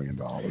 $30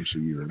 million a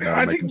year.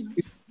 I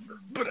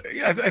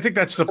think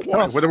that's the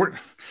point.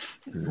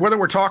 Whether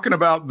we're talking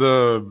about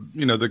the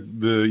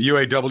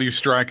UAW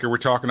strike or we're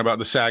talking about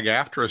the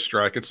SAG-AFTRA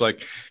strike, it's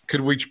like,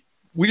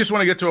 we just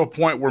want to get to a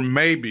point where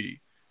maybe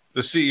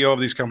the CEO of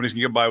these companies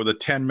can get by with a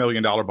 $10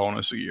 million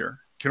bonus a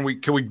year. Can we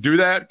do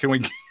that?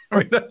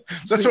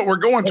 That's what we're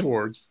going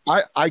towards.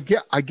 I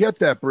get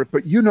that, Britt,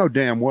 but you know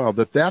damn well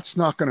that that's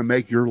not going to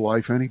make your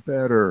life any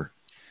better.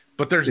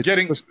 But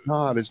It's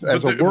not. You're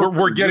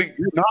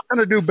not going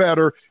to do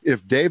better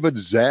if David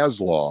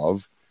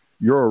Zaslav,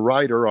 you're a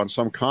writer on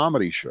some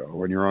comedy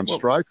show and you're on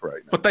strike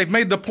right now. But they've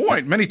made the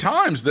point many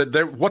times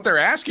that what they're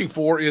asking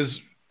for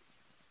is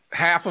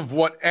half of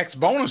what X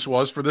bonus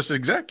was for this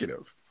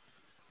executive.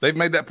 They've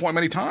made that point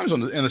many times in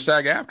the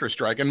SAG-AFTRA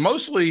strike. And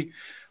mostly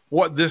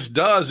what this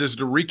does is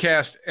to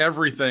recast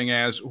everything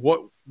as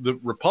what the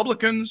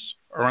Republicans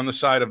are on the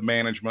side of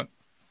management.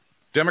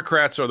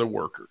 Democrats are the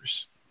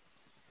workers.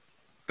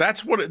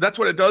 That's what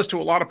it does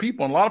to a lot of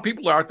people. And a lot of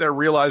people are out there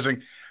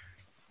realizing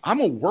I'm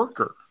a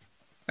worker,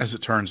 as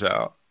it turns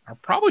out. I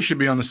probably should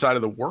be on the side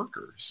of the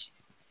workers.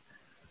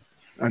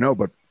 I know,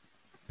 but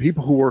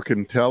people who work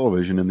in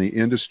television in the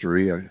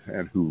industry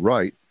and who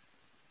write,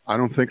 I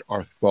don't think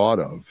are thought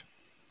of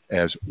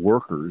as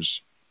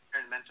workers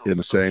in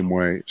the same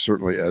way,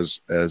 certainly as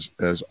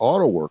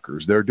auto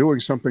workers. They're doing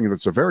something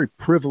that's a very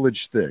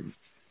privileged thing.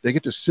 They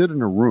get to sit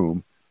in a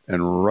room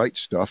and write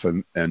stuff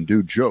and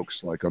do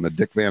jokes, like on the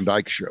Dick Van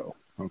Dyke Show.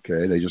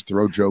 Okay, they just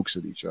throw jokes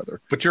at each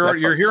other. But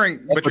you're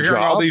hearing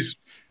all these.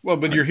 Well,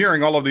 but you're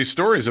hearing all of these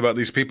stories about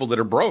these people that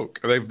are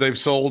broke. They've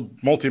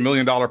sold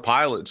multi-million-dollar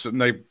pilots,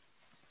 and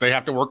they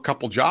have to work a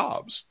couple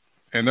jobs,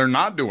 and they're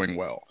not doing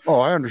well. Oh,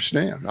 I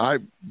understand.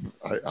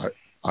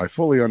 I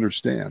fully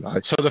understand.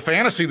 So the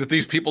fantasy that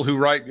these people who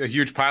write a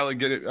huge pilot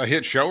get a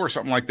hit show or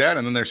something like that,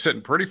 and then they're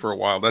sitting pretty for a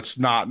while, that's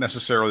not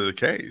necessarily the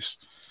case.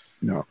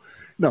 No.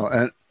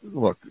 And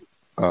look,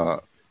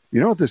 you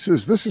know what this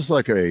is? This is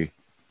like a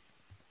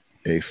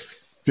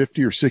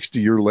 50 or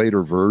 60 year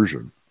later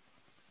version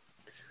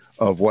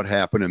of what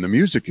happened in the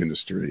music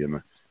industry in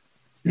the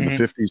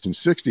 50s and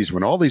 60s,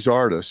 when all these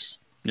artists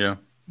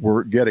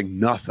were getting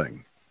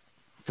nothing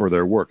for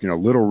their work. You know,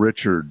 Little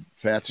Richard,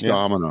 Fats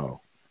Domino,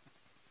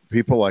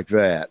 people like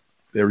that.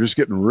 They were just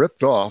getting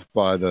ripped off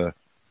by the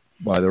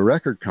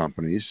record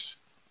companies.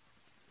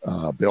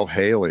 Bill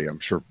Haley, I'm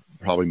sure,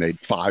 probably made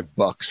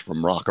 $5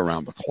 from Rock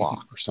Around the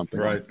Clock or something.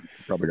 Right.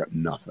 Probably got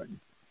nothing.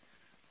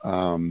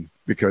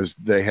 Because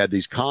they had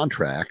these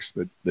contracts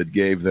that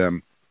gave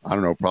them, I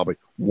don't know, probably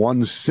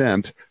 1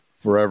 cent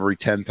for every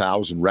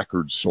 10,000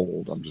 records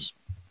sold. I'm just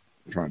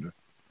trying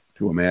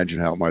to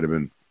imagine how it might have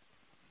been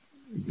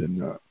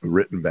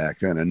written back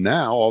then. And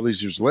now, all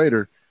these years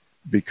later,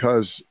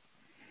 because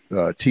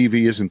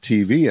TV isn't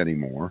TV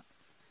anymore.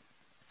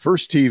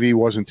 First, TV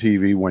wasn't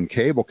TV when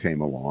cable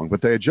came along,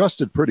 but they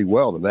adjusted pretty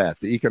well to that.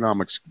 The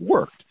economics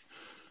worked.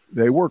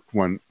 They worked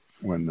when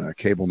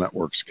cable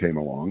networks came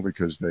along,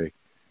 because they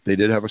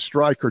did have a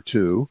strike or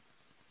two,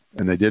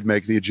 and they did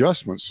make the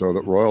adjustments so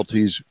that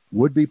royalties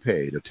would be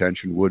paid,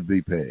 attention would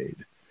be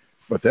paid.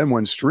 But then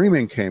when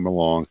streaming came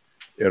along,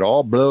 it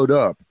all blowed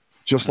up,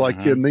 just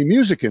like in the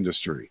music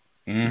industry.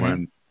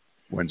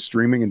 When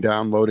streaming and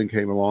downloading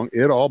came along,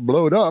 it all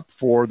blowed up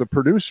for the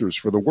producers,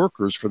 for the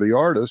workers, for the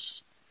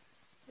artists.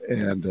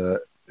 And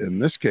in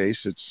this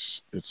case,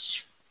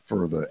 it's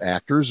for the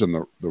actors and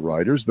the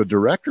writers. The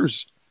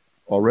directors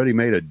already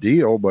made a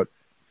deal, but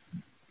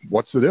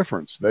what's the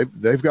difference?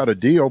 They've got a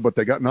deal, but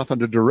they got nothing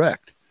to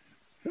direct.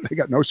 They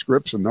got no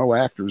scripts and no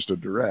actors to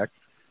direct.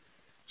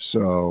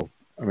 So,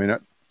 I mean,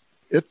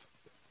 it's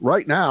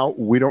right now,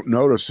 we don't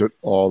notice it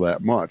all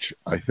that much.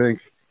 I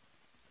think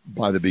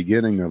by the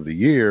beginning of the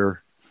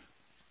year,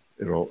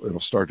 it'll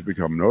start to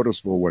become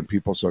noticeable when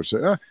people start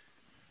saying,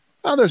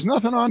 oh, there's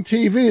nothing on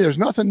TV. There's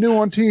nothing new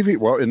on TV.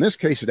 Well, in this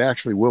case, it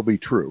actually will be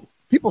true.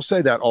 People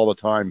say that all the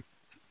time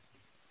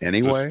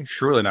anyway. There's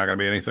surely not going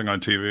to be anything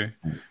on TV.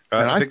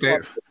 I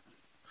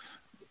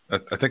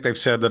think they've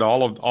said that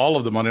all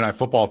of the Monday Night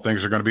Football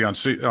things are going to be on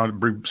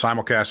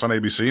simulcast on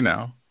ABC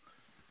now.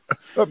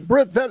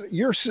 Britt,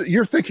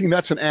 you're thinking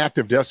that's an act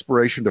of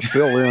desperation to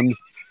fill in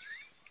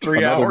 3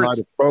 another hours night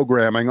of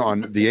programming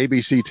on the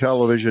ABC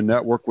television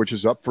network, which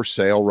is up for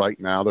sale right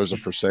now. There's a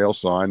for sale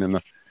sign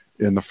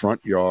in the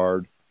front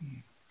yard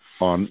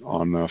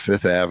on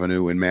Fifth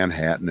Avenue in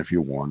Manhattan if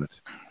you want it.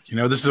 You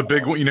know, this is a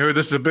big. You know,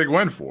 this is a big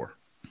win for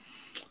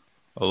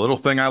a little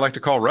thing I like to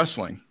call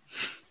wrestling,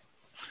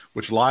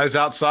 which lies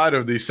outside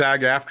of the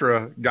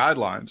SAG-AFTRA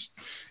guidelines.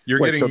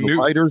 The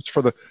writers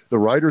for the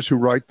writers who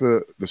write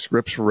the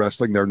scripts for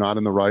wrestling, they're not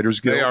in the Writers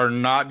Guild. They are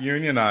not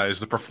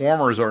unionized. The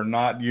performers are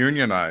not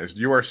unionized.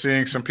 You are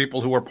seeing some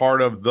people who are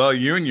part of the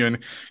union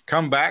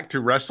come back to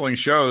wrestling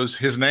shows.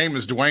 His name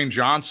is Dwayne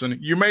Johnson.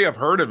 You may have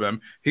heard of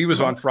him. He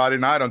was on Friday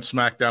night on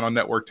SmackDown on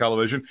network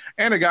television.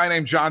 And a guy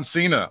named John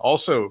Cena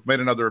also made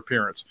another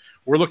appearance.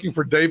 We're looking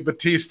for Dave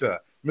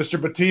Bautista.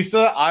 Mr.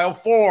 Bautista, aisle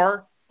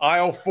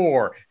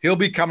 4. He'll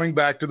be coming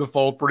back to the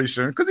fold pretty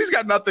soon because he's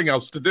got nothing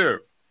else to do.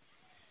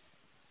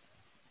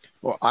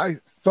 Well, I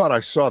thought I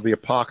saw the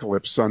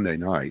apocalypse Sunday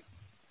night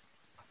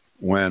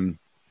when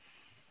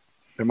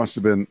it must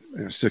have been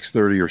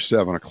 6:30 or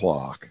 7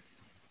 o'clock.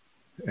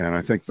 And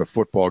I think the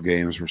football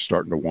games were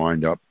starting to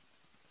wind up,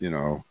 you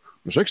know,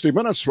 60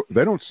 minutes.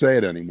 They don't say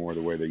it anymore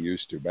the way they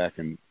used to back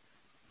in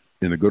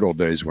the good old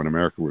days when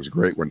America was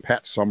great, when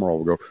Pat Summerall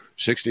would go,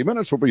 60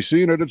 minutes will be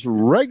seen at its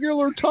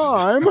regular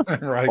time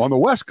right. on the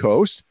West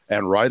Coast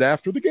and right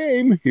after the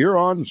game here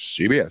on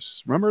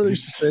CBS. Remember they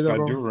used to say that? I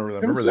do remember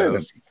that. Remember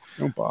that.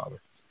 Don't bother.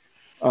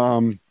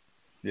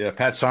 Yeah,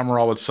 Pat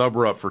Summerall would sub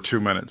her up for 2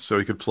 minutes so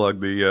he could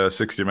plug the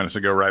 60 minutes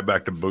and go right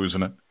back to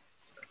boozing it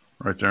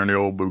right there in the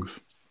old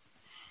booth.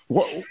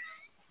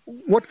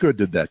 What good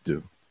did that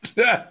do?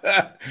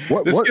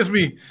 Where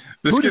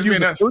did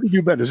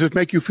you been? Does it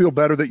make you feel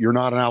better that you're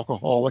not an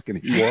alcoholic and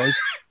he was?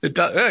 It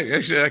does.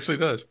 It actually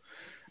does.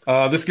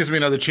 This gives me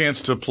another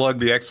chance to plug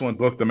the excellent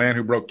book, The Man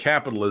Who Broke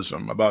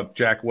Capitalism, about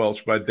Jack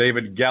Welch by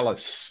David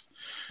Gelles.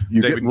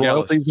 You get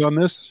royalties on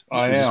this?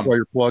 I am. Is this why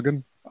you're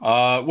plugging?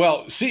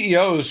 Well,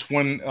 CEOs,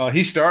 when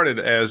he started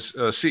as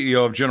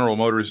CEO of General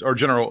Motors or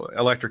General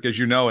Electric, as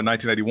you know, in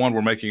 1981,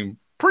 were making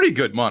pretty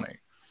good money.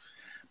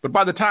 But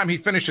by the time he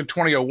finished in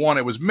 2001,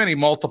 it was many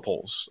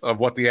multiples of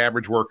what the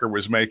average worker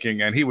was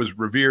making. And he was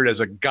revered as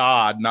a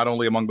god, not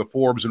only among the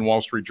Forbes and Wall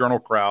Street Journal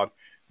crowd,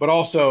 but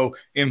also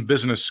in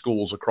business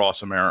schools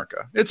across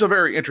America. It's a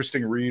very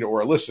interesting read or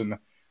a listen.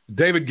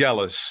 David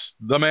Gelles,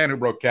 The Man Who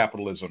Broke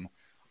Capitalism,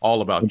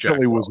 all about Jack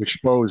Until he Welch. was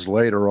exposed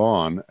later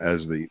on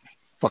as the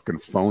fucking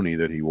phony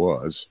that he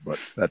was, but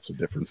that's a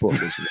different book,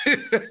 isn't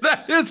it?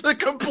 That is a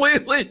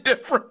completely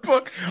different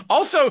book.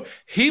 Also,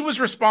 he was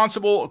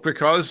responsible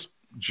because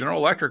General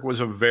Electric was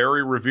a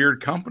very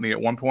revered company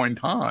at one point in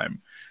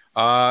time.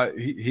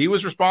 He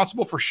was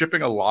responsible for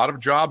shipping a lot of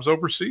jobs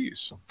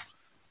overseas,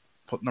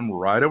 putting them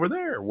right over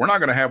there. We're not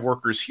going to have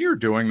workers here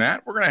doing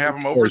that. We're going to have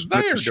them over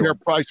there. The share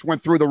price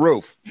went through the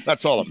roof.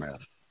 That's all that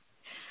matters.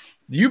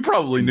 You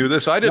probably knew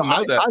this. I didn't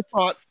know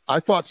that. I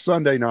thought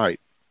Sunday night.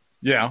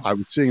 Yeah, I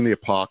was seeing the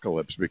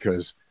apocalypse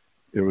because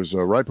it was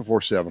right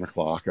before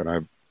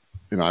 7:00,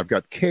 and I've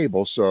got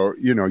cable, so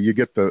you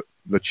get the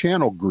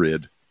channel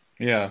grid.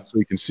 Yeah, so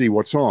you can see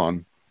what's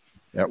on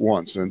at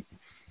once. And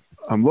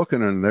I'm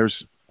looking, and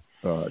there's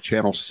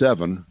channel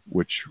 7,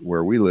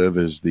 where we live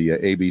is the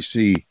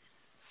ABC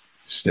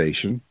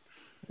station,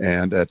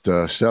 and at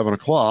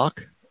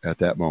 7:00 at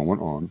that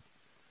moment on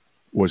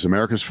was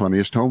America's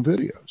Funniest Home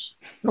Videos.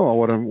 No,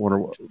 what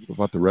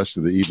about the rest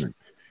of the evening?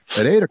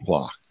 At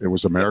 8:00, it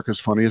was America's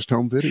Funniest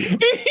Home Videos.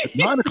 At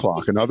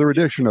 9:00, another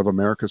edition of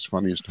America's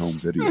Funniest Home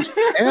Videos.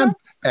 And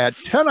at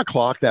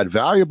 10:00, that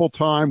valuable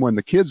time when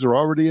the kids are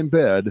already in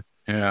bed,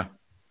 yeah,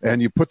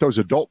 and you put those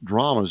adult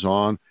dramas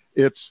on,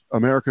 it's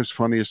America's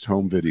Funniest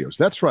Home Videos.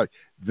 That's right.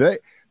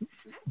 That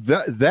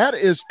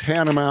is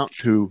tantamount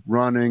to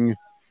running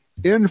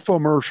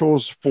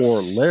infomercials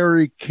for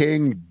Larry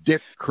King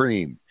Dick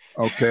Cream.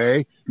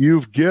 Okay,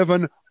 you've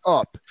given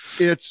up.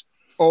 It's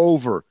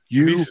over.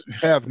 You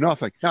have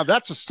nothing. Now,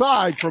 that's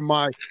aside from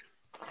my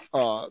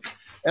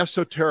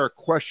esoteric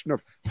question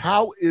of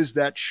how is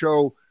that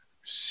show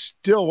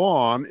still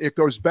on? It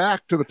goes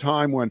back to the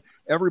time when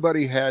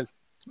everybody had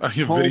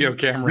video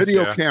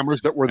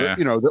cameras that were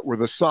that were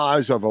the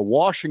size of a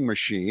washing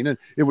machine, and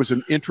it was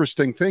an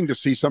interesting thing to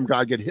see some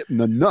guy get hit in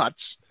the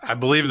nuts. I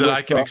believe that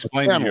I can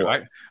explain to you.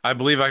 I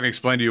believe I can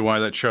explain to you why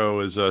that show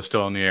is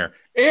still on the air.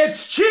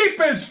 It's cheap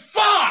as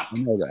fuck. I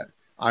know that.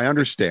 I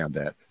understand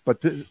that,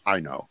 but I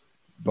know.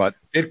 But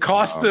it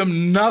cost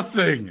them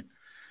nothing.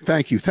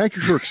 Thank you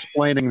for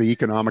explaining the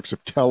economics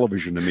of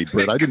television to me,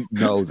 Britt. I didn't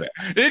know that.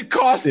 It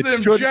cost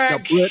them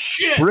jack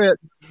shit.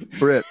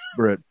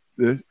 Britt.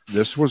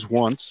 This was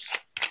once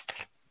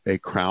a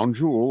crown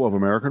jewel of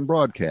American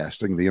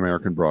broadcasting, the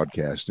American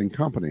Broadcasting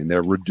Company, and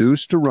they're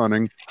reduced to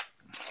running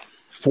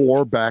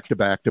 4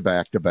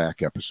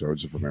 back-to-back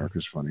episodes of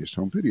America's Funniest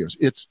Home Videos.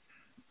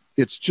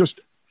 It's just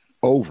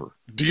over.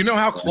 Do you know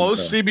how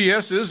close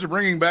CBS is to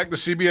bringing back the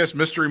CBS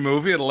mystery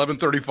movie at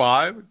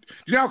 11:35? Do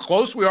you know how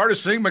close we are to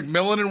seeing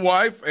McMillan and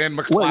Wife and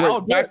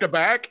McLeod back to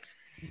back?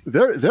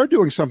 They're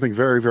doing something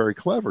very, very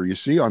clever. You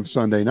see, on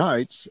Sunday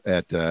nights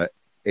at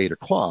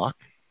 8:00,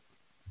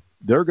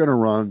 they're going to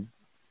run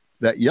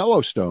that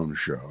Yellowstone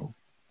show.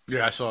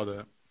 Yeah, I saw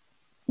that.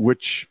 Where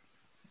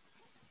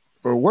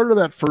did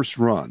that first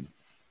run?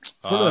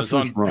 It was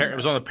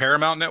on the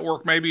Paramount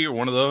Network, maybe, or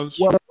one of those.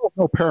 Well,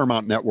 no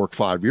Paramount Network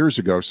 5 years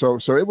ago, so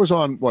it was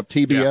on what,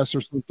 TBS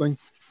or something.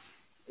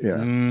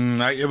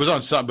 Yeah, it was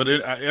on something, but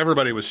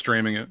everybody was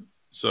streaming it.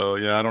 So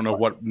yeah, I don't know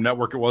what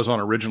network it was on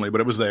originally, but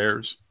it was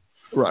theirs.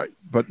 Right,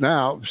 but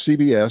now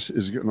CBS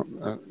is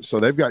so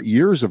they've got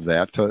years of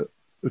that to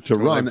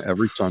run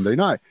every Sunday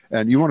night.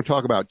 And you want to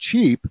talk about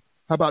cheap?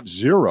 How about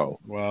zero?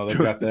 Well, they've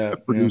got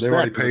that. They've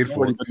already paid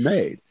for it. Been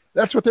made.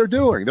 That's what they're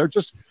doing. They're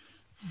just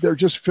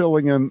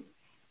filling in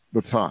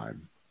the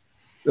time.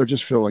 They're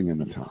just filling in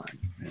the time.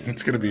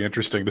 It's going to be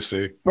interesting to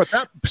see. But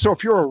so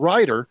if you're a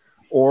writer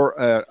or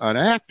an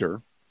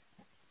actor,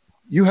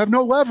 you have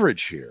no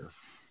leverage here.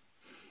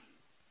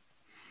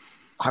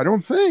 I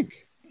don't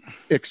think,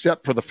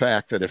 except for the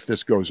fact that if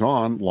this goes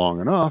on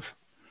long enough,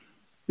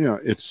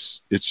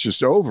 it's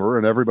just over,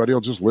 and everybody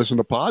will just listen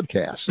to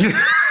podcasts,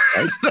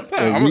 right?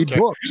 Or read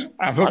books.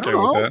 I'm okay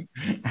with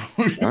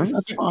that.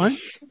 That's fine.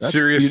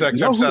 Sirius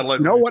XM satellite.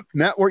 You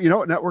know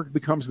what network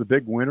becomes the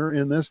big winner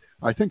in this?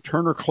 I think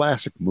Turner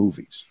Classic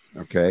Movies.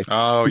 Okay.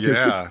 Oh, because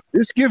yeah.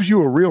 This gives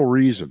you a real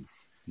reason.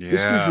 Yeah.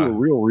 This gives you a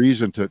real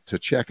reason to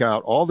check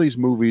out all these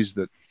movies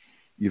that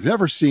you've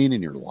never seen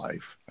in your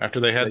life. After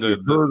they had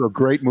heard are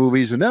great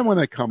movies, and then when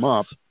they come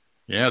up.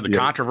 Yeah, the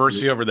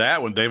controversy over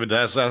that when David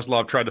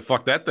Zaslav tried to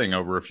fuck that thing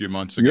over a few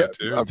months ago,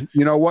 too.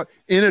 You know what?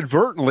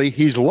 Inadvertently,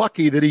 he's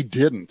lucky that he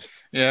didn't.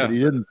 Yeah. That he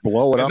didn't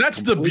blow it up.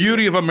 That's completely. The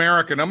beauty of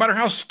America. No matter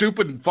how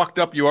stupid and fucked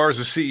up you are as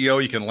a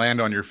CEO, you can land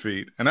on your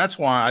feet. And that's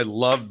why I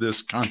love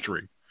this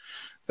country.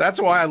 That's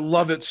why I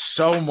love it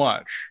so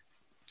much.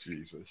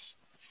 Jesus.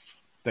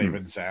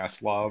 David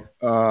Zaslav.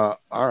 All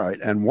right.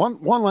 And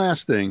one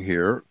last thing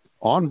here,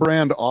 on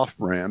brand, off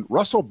brand,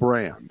 Russell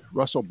Brand.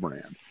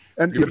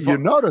 And you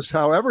notice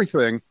how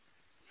everything,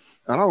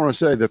 I don't want to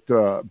say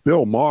that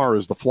Bill Maher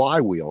is the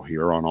flywheel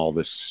here on all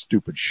this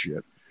stupid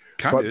shit.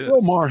 But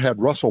Bill Maher had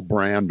Russell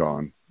Brand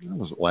on,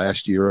 was it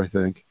last year, I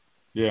think?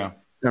 Yeah.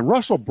 And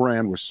Russell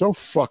Brand was so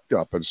fucked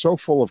up and so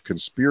full of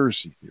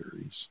conspiracy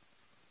theories.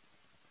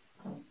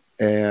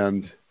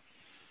 And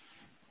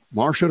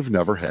Maher should have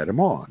never had him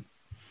on.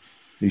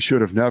 He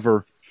should have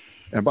never.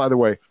 And by the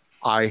way,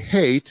 I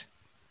hate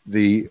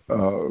the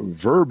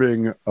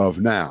verbing of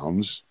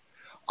nouns.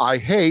 I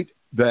hate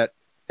that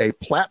a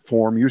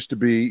platform used to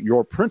be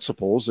your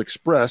principles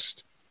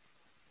expressed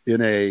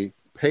in a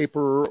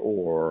paper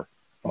or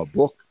a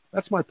book.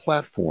 That's my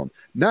platform.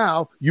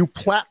 Now you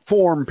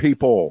platform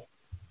people.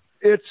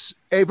 It's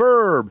a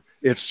verb.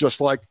 It's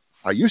just like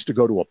I used to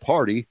go to a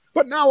party,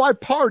 but now I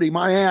party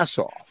my ass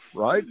off,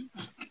 right?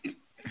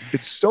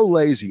 It's so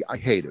lazy. I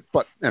hate it.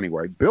 But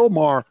anyway, Bill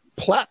Maher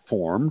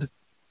platformed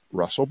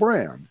Russell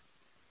Brand,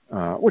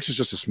 which is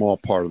just a small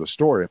part of the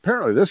story.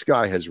 Apparently, this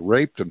guy has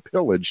raped and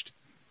pillaged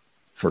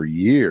for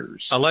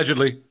years.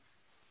 Allegedly.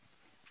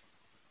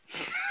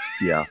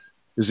 Yeah.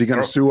 Is he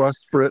going to sue us,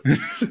 Britt?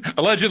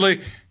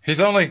 Allegedly.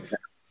 He's only...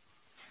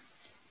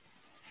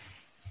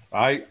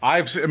 I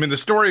mean, the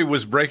story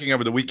was breaking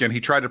over the weekend. He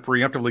tried to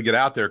preemptively get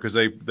out there because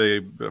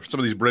some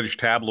of these British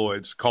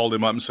tabloids called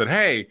him up and said,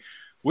 "Hey,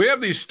 we have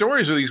these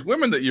stories of these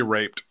women that you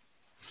raped."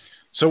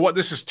 So what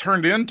this has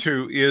turned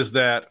into is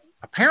that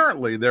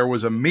apparently there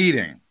was a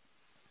meeting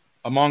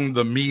among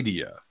the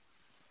media.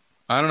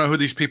 I don't know who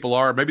these people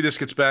are. Maybe this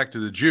gets back to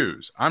the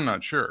Jews. I'm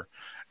not sure.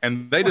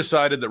 And they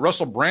decided that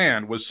Russell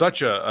Brand was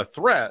such a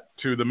threat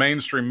to the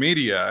mainstream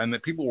media and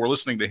that people were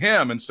listening to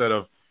him instead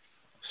of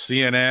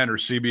CNN or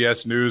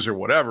CBS News or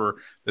whatever,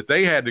 that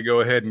they had to go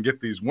ahead and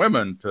get these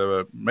women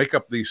to make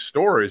up these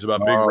stories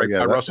about being raped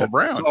by Russell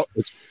Brand.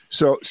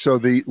 So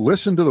the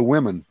listen to the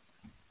women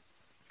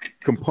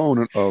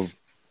component of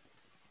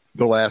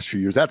the last few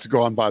years, that's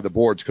gone by the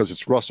boards because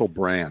it's Russell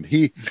Brand.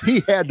 He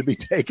had to be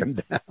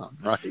taken down,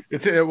 right?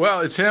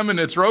 It's him and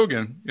it's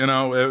Rogan. You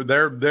know,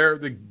 they're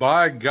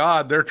by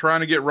God, they're trying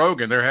to get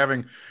Rogan. They're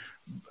having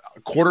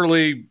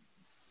quarterly,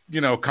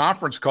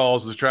 conference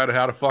calls to try to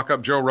how to fuck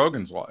up Joe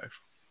Rogan's life.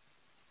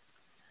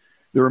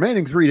 The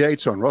remaining 3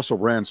 dates on Russell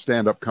Brand's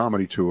stand-up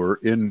comedy tour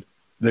in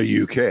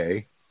the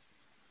UK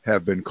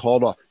have been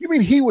called off. You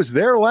mean he was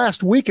there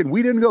last week and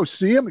we didn't go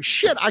see him?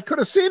 Shit, I could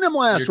have seen him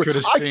last week.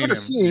 I could have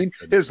seen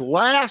his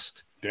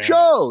last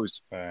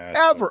shows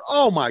ever.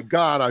 Oh my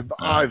God,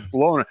 I've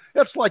blown it.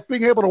 That's like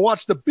being able to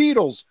watch the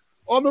Beatles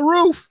on the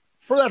roof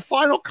for that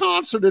final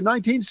concert in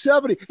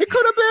 1970. It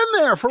could have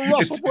been there for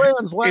Russell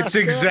Brand's last.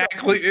 It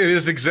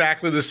is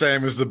exactly the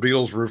same as the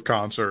Beatles roof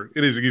concert.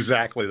 It is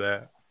exactly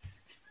that.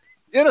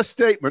 In a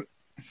statement,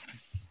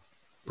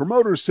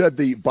 promoters said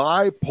the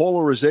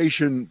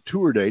bipolarization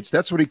tour dates,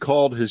 that's what he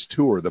called his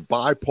tour, the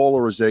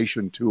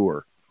bipolarization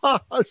tour.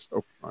 That's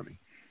so funny.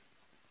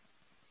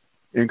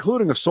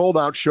 Including a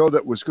sold-out show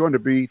that was going to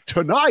be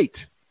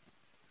tonight.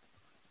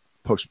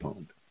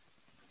 Postponed.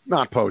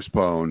 Not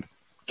postponed,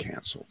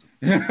 canceled.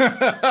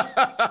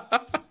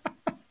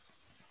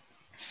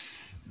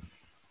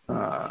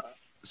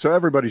 So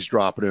everybody's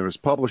dropping him. His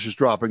publisher's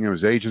dropping him.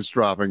 His agent's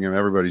dropping him.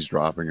 Everybody's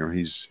dropping him.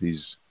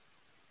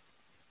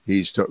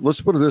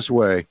 Let's put it this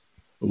way.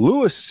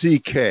 Louis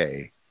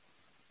C.K.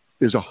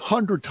 is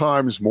 100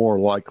 times more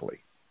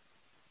likely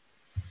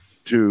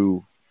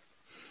to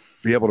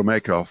be able to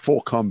make a full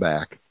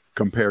comeback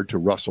compared to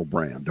Russell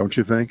Brand. Don't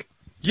you think?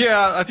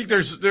 Yeah, I think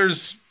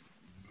there's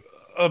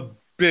a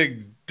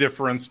big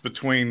difference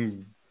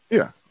between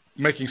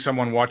making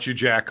someone watch you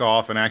jack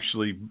off and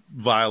actually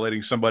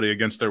violating somebody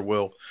against their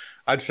will.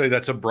 I'd say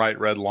that's a bright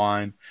red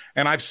line.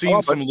 And I've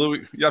seen some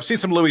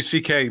Louis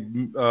C.K.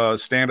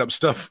 stand-up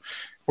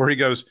stuff where he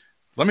goes,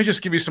 "Let me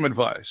just give you some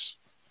advice.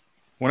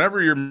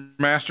 Whenever you're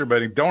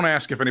masturbating, don't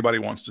ask if anybody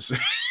wants to see."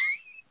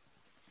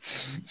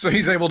 So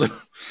he's able to.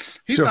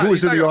 Who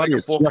was in the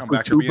audience? Full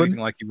comeback to be anything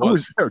like he was. Who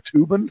was there?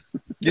 Tubin?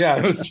 Yeah,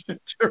 it was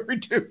Jerry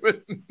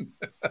Tubin.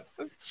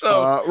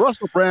 So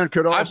Russell Brand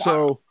could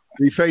also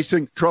be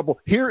facing trouble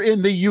here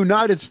in the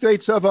United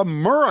States of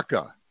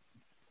America.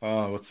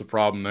 What's the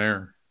problem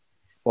there?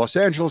 Los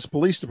Angeles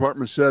Police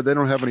Department said they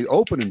don't have any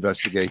open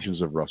investigations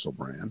of Russell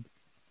Brand,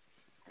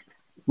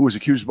 who was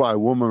accused by a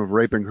woman of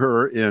raping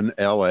her in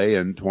L.A.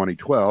 in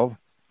 2012.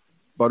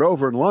 But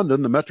over in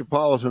London, the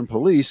Metropolitan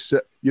Police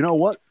said, you know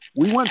what?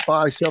 We went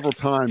by several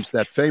times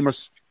that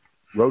famous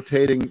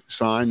rotating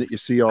sign that you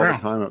see all the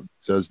time. It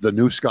says the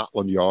New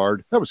Scotland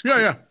Yard. That was cool.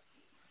 Yeah.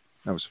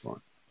 That was fun.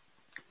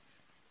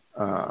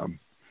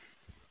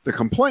 The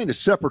complaint is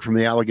separate from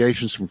the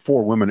allegations from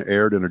 4 women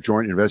aired in a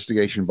joint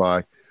investigation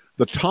by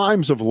the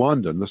Times of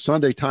London, the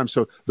Sunday Times.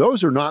 So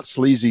those are not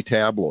sleazy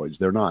tabloids.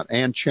 They're not.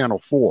 And Channel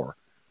 4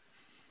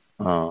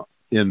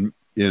 in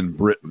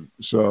Britain.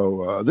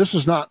 So this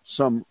is not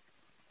some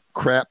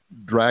crap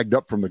dragged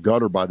up from the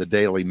gutter by the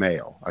Daily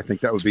Mail. I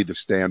think that would be the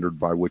standard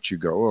by which you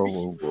go,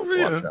 we'll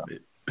watch out.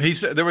 He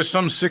said there was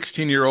some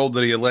 16-year-old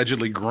that he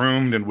allegedly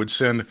groomed and would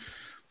send.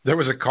 There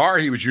was a car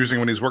he was using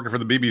when he was working for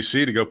the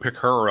BBC to go pick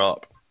her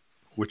up,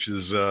 which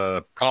is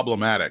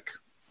problematic,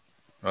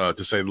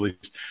 to say the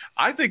least.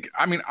 I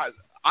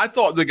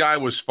thought the guy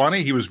was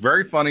funny. He was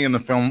very funny in the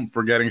film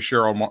Forgetting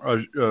Sarah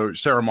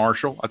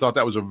Marshall. I thought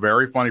that was a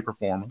very funny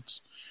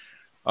performance.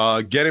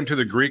 Get Him to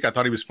the Greek. I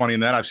thought he was funny in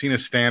that. I've seen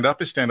his stand-up.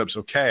 His stand-up's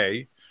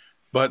okay.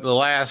 But the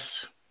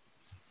last,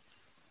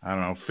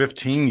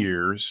 15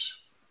 years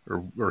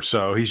or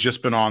so, he's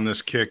just been on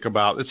this kick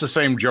about, it's the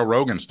same Joe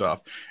Rogan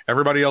stuff.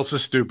 Everybody else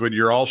is stupid.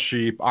 You're all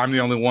sheep. I'm the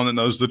only one that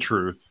knows the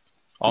truth.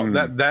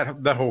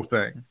 That whole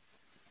thing.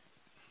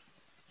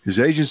 His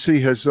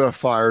agency has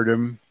fired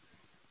him.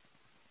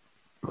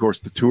 Of course,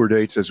 the tour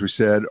dates, as we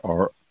said,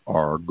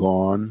 are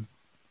gone.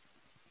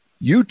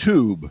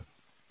 YouTube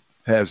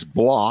has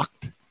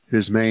blocked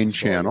his main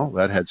channel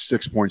that had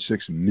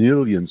 6.6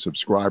 million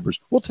subscribers.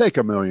 We'll take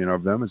 1 million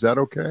of them. Is that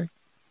okay?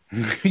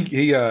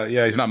 He's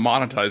not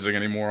monetizing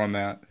anymore on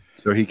that.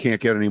 So he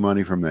can't get any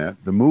money from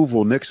that. The move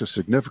will nix a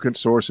significant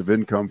source of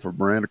income for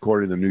Brand,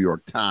 according to the New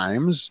York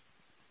Times.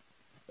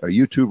 A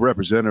YouTube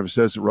representative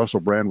says that Russell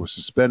Brand was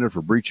suspended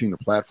for breaching the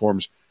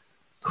platform's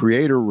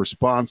creator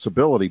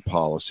responsibility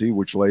policy,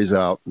 which lays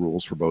out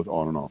rules for both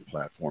on and off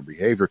platform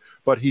behavior.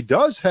 But he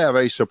does have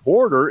a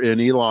supporter in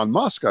Elon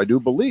Musk, I do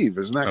believe.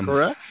 Isn't that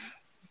correct?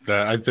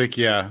 I think,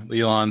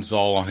 Elon's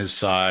all on his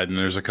side, and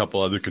there's a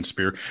couple other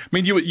conspirators. I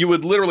mean, you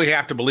would literally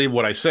have to believe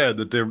what I said,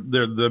 that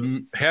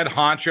the head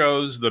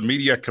honchos, the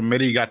media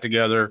committee got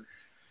together,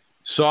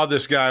 saw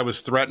this guy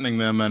was threatening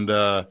them,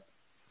 and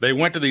they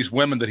went to these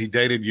women that he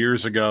dated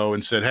years ago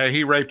and said, hey,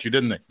 he raped you,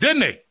 didn't he?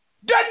 Didn't he?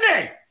 Didn't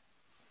he?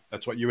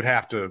 That's what you would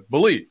have to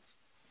believe.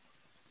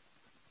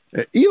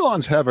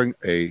 Elon's having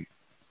a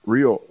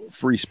real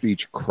free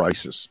speech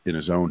crisis in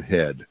his own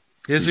head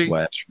these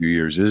last few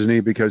years, isn't he?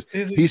 Because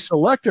he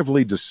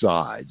selectively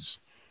decides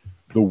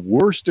the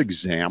worst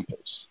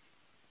examples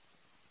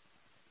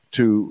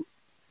to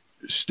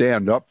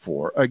stand up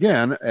for,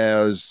 again,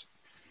 as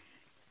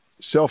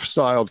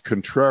self-styled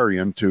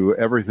contrarian to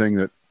everything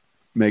that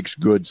makes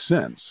good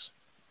sense,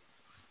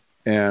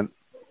 and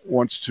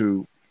wants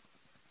to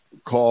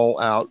call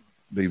out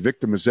the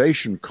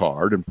victimization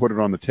card and put it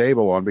on the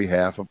table on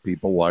behalf of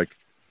people like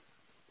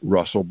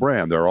Russell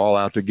Brand. They're all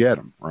out to get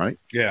him, right?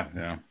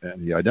 Yeah.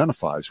 And he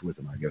identifies with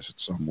him, I guess, at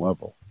some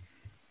level.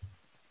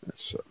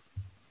 It's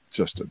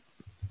just a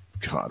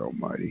God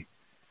almighty.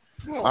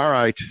 Well, all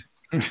right.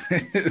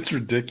 It's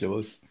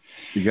ridiculous.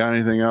 You got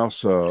anything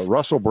else?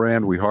 Russell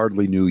Brand, we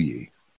hardly knew ye.